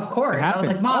of course. I was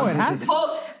like, Mom,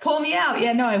 pull me out.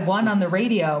 Yeah, no, I won on the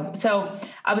radio. So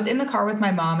I was in the car with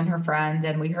my mom and her friend,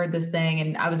 and we heard this thing,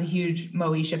 and I was a huge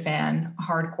Moesha fan,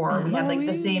 hardcore. We had like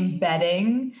the same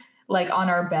bedding, like on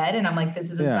our bed, and I'm like,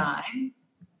 this is a sign.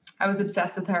 I was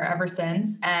obsessed with her ever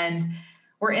since. And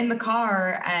we're in the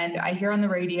car and I hear on the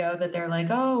radio that they're like,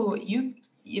 oh,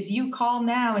 if you call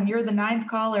now and you're the 9th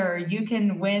caller, you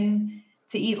can win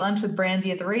to eat lunch with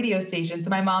Brandy at the radio station. So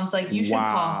my mom's like, you should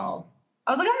call.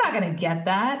 I was like, I'm not going to get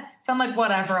that. So I'm like,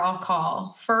 whatever, I'll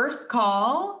call. First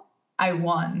call, I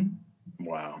won.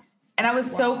 Wow. And I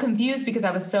was so confused because I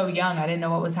was so young. I didn't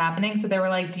know what was happening. So they were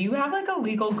like, do you have like a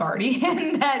legal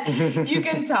guardian that you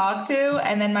can talk to?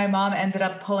 And then my mom ended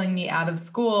up pulling me out of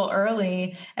school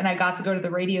early and I got to go to the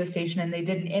radio station and they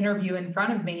did an interview in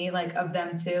front of me, like of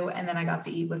them two. And then I got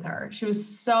to eat with her. She was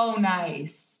so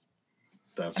nice.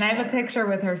 And I have a picture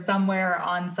with her somewhere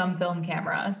on some film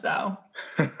camera. So.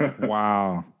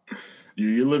 Wow.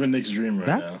 You're living Nic's dream right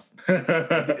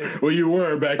now. Well, you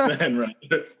were back then, right?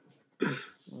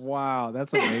 Wow,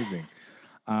 that's amazing.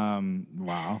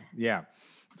 Wow. Yeah.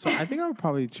 So I think I would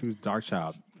probably choose Dark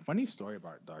Child. Funny story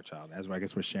about Dark Child, as I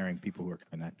guess we're sharing people who are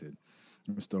connected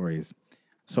stories.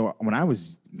 So when I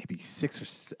was maybe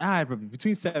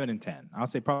between 7 and 10, I'll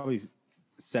say probably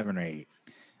 7 or 8.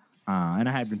 And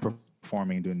I had been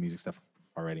performing and doing music stuff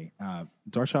already.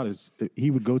 Dark Child he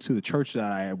would go to the church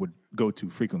that I would go to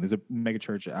frequently. There's a mega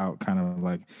church out kind of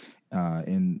like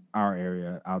in our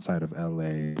area outside of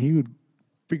LA. He would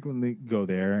frequently go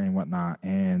there and whatnot.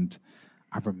 And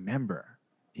I remember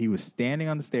he was standing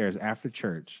on the stairs after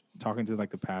church talking to like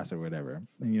the pastor or whatever.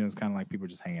 And, it's kind of like people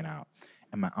just hanging out.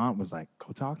 And my aunt was like,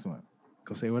 go talk to him.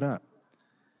 Go say what up.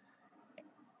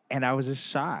 And I was just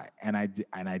shy. And I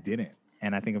didn't.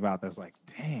 And I think about that's like,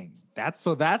 dang,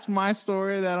 that's my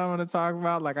story that I'm going to talk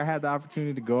about. Like I had the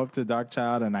opportunity to go up to Dark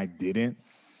Child and I didn't.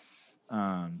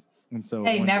 And so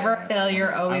hey, never a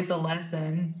failure, always a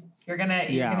lesson. You're gonna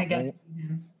get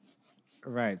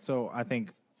right. So I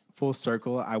think full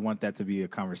circle, I want that to be a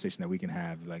conversation that we can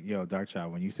have. Like, yo, Dark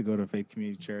Child, when you used to go to Faith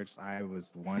Community Church,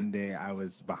 one day I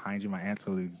was behind you, my aunt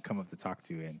told me to come up to talk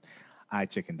to you, and I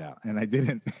chickened out, and I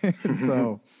didn't.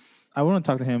 So I want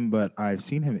to talk to him, but I've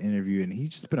seen him interview, and he's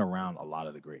just been around a lot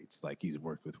of the greats. Like he's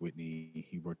worked with Whitney,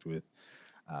 he worked with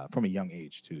from a young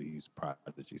age too. He was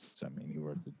prodigy. So, I mean, he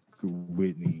worked with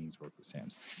Whitney, he's worked with Sam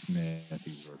Smith,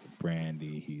 he's worked with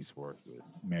Brandy, he's worked with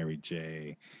Mary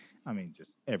J. I mean,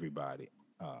 just everybody.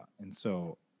 And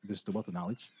so this is the wealth of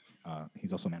knowledge.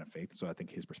 He's also a man of faith. So I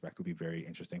think his perspective will be very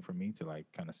interesting for me to like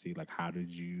kind of see like how did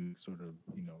you sort of,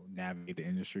 navigate the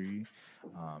industry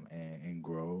and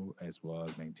grow as well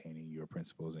as maintaining your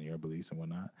principles and your beliefs and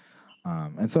whatnot.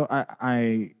 And so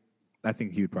I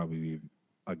think he would probably be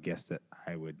a guest that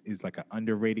is like an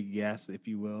underrated guest, if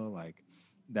you will. Like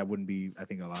that wouldn't be, I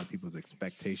think, a lot of people's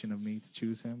expectation of me to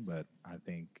choose him, but I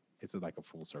think it's like a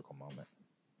full circle moment.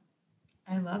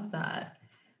 I love that.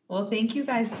 Well, thank you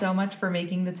guys so much for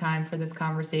making the time for this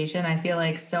conversation. I feel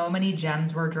like so many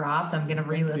gems were dropped. I'm going to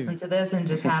re-listen to this and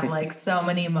just have like so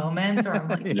many moments where I'm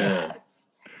like, yes.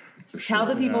 Tell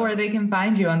the people where they can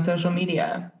find you on social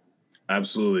media.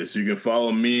 Absolutely. So you can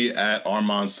follow me at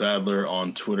Armon Sadler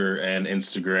on Twitter and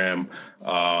Instagram.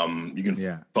 You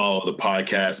can follow the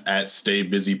podcast at Stay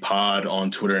Busy Pod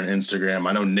on Twitter and Instagram.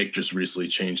 I know Nic just recently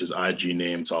changed his IG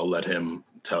name, so I'll let him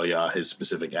tell y'all his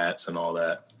specific ats and all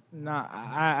that. No,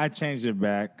 I changed it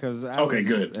back because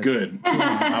good.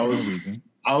 I was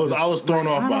thrown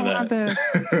off by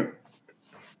that.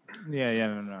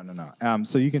 No.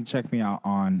 So you can check me out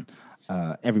on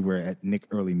everywhere at Nic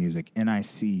Earley Music,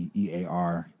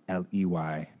 NICEARLEY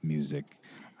Music.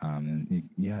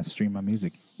 Stream my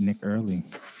music, Nic Earley,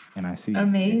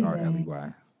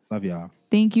 NICEARLEY. Love y'all.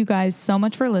 Thank you guys so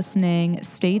much for listening.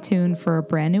 Stay tuned for a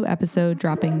brand new episode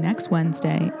dropping next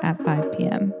Wednesday at 5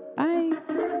 p.m.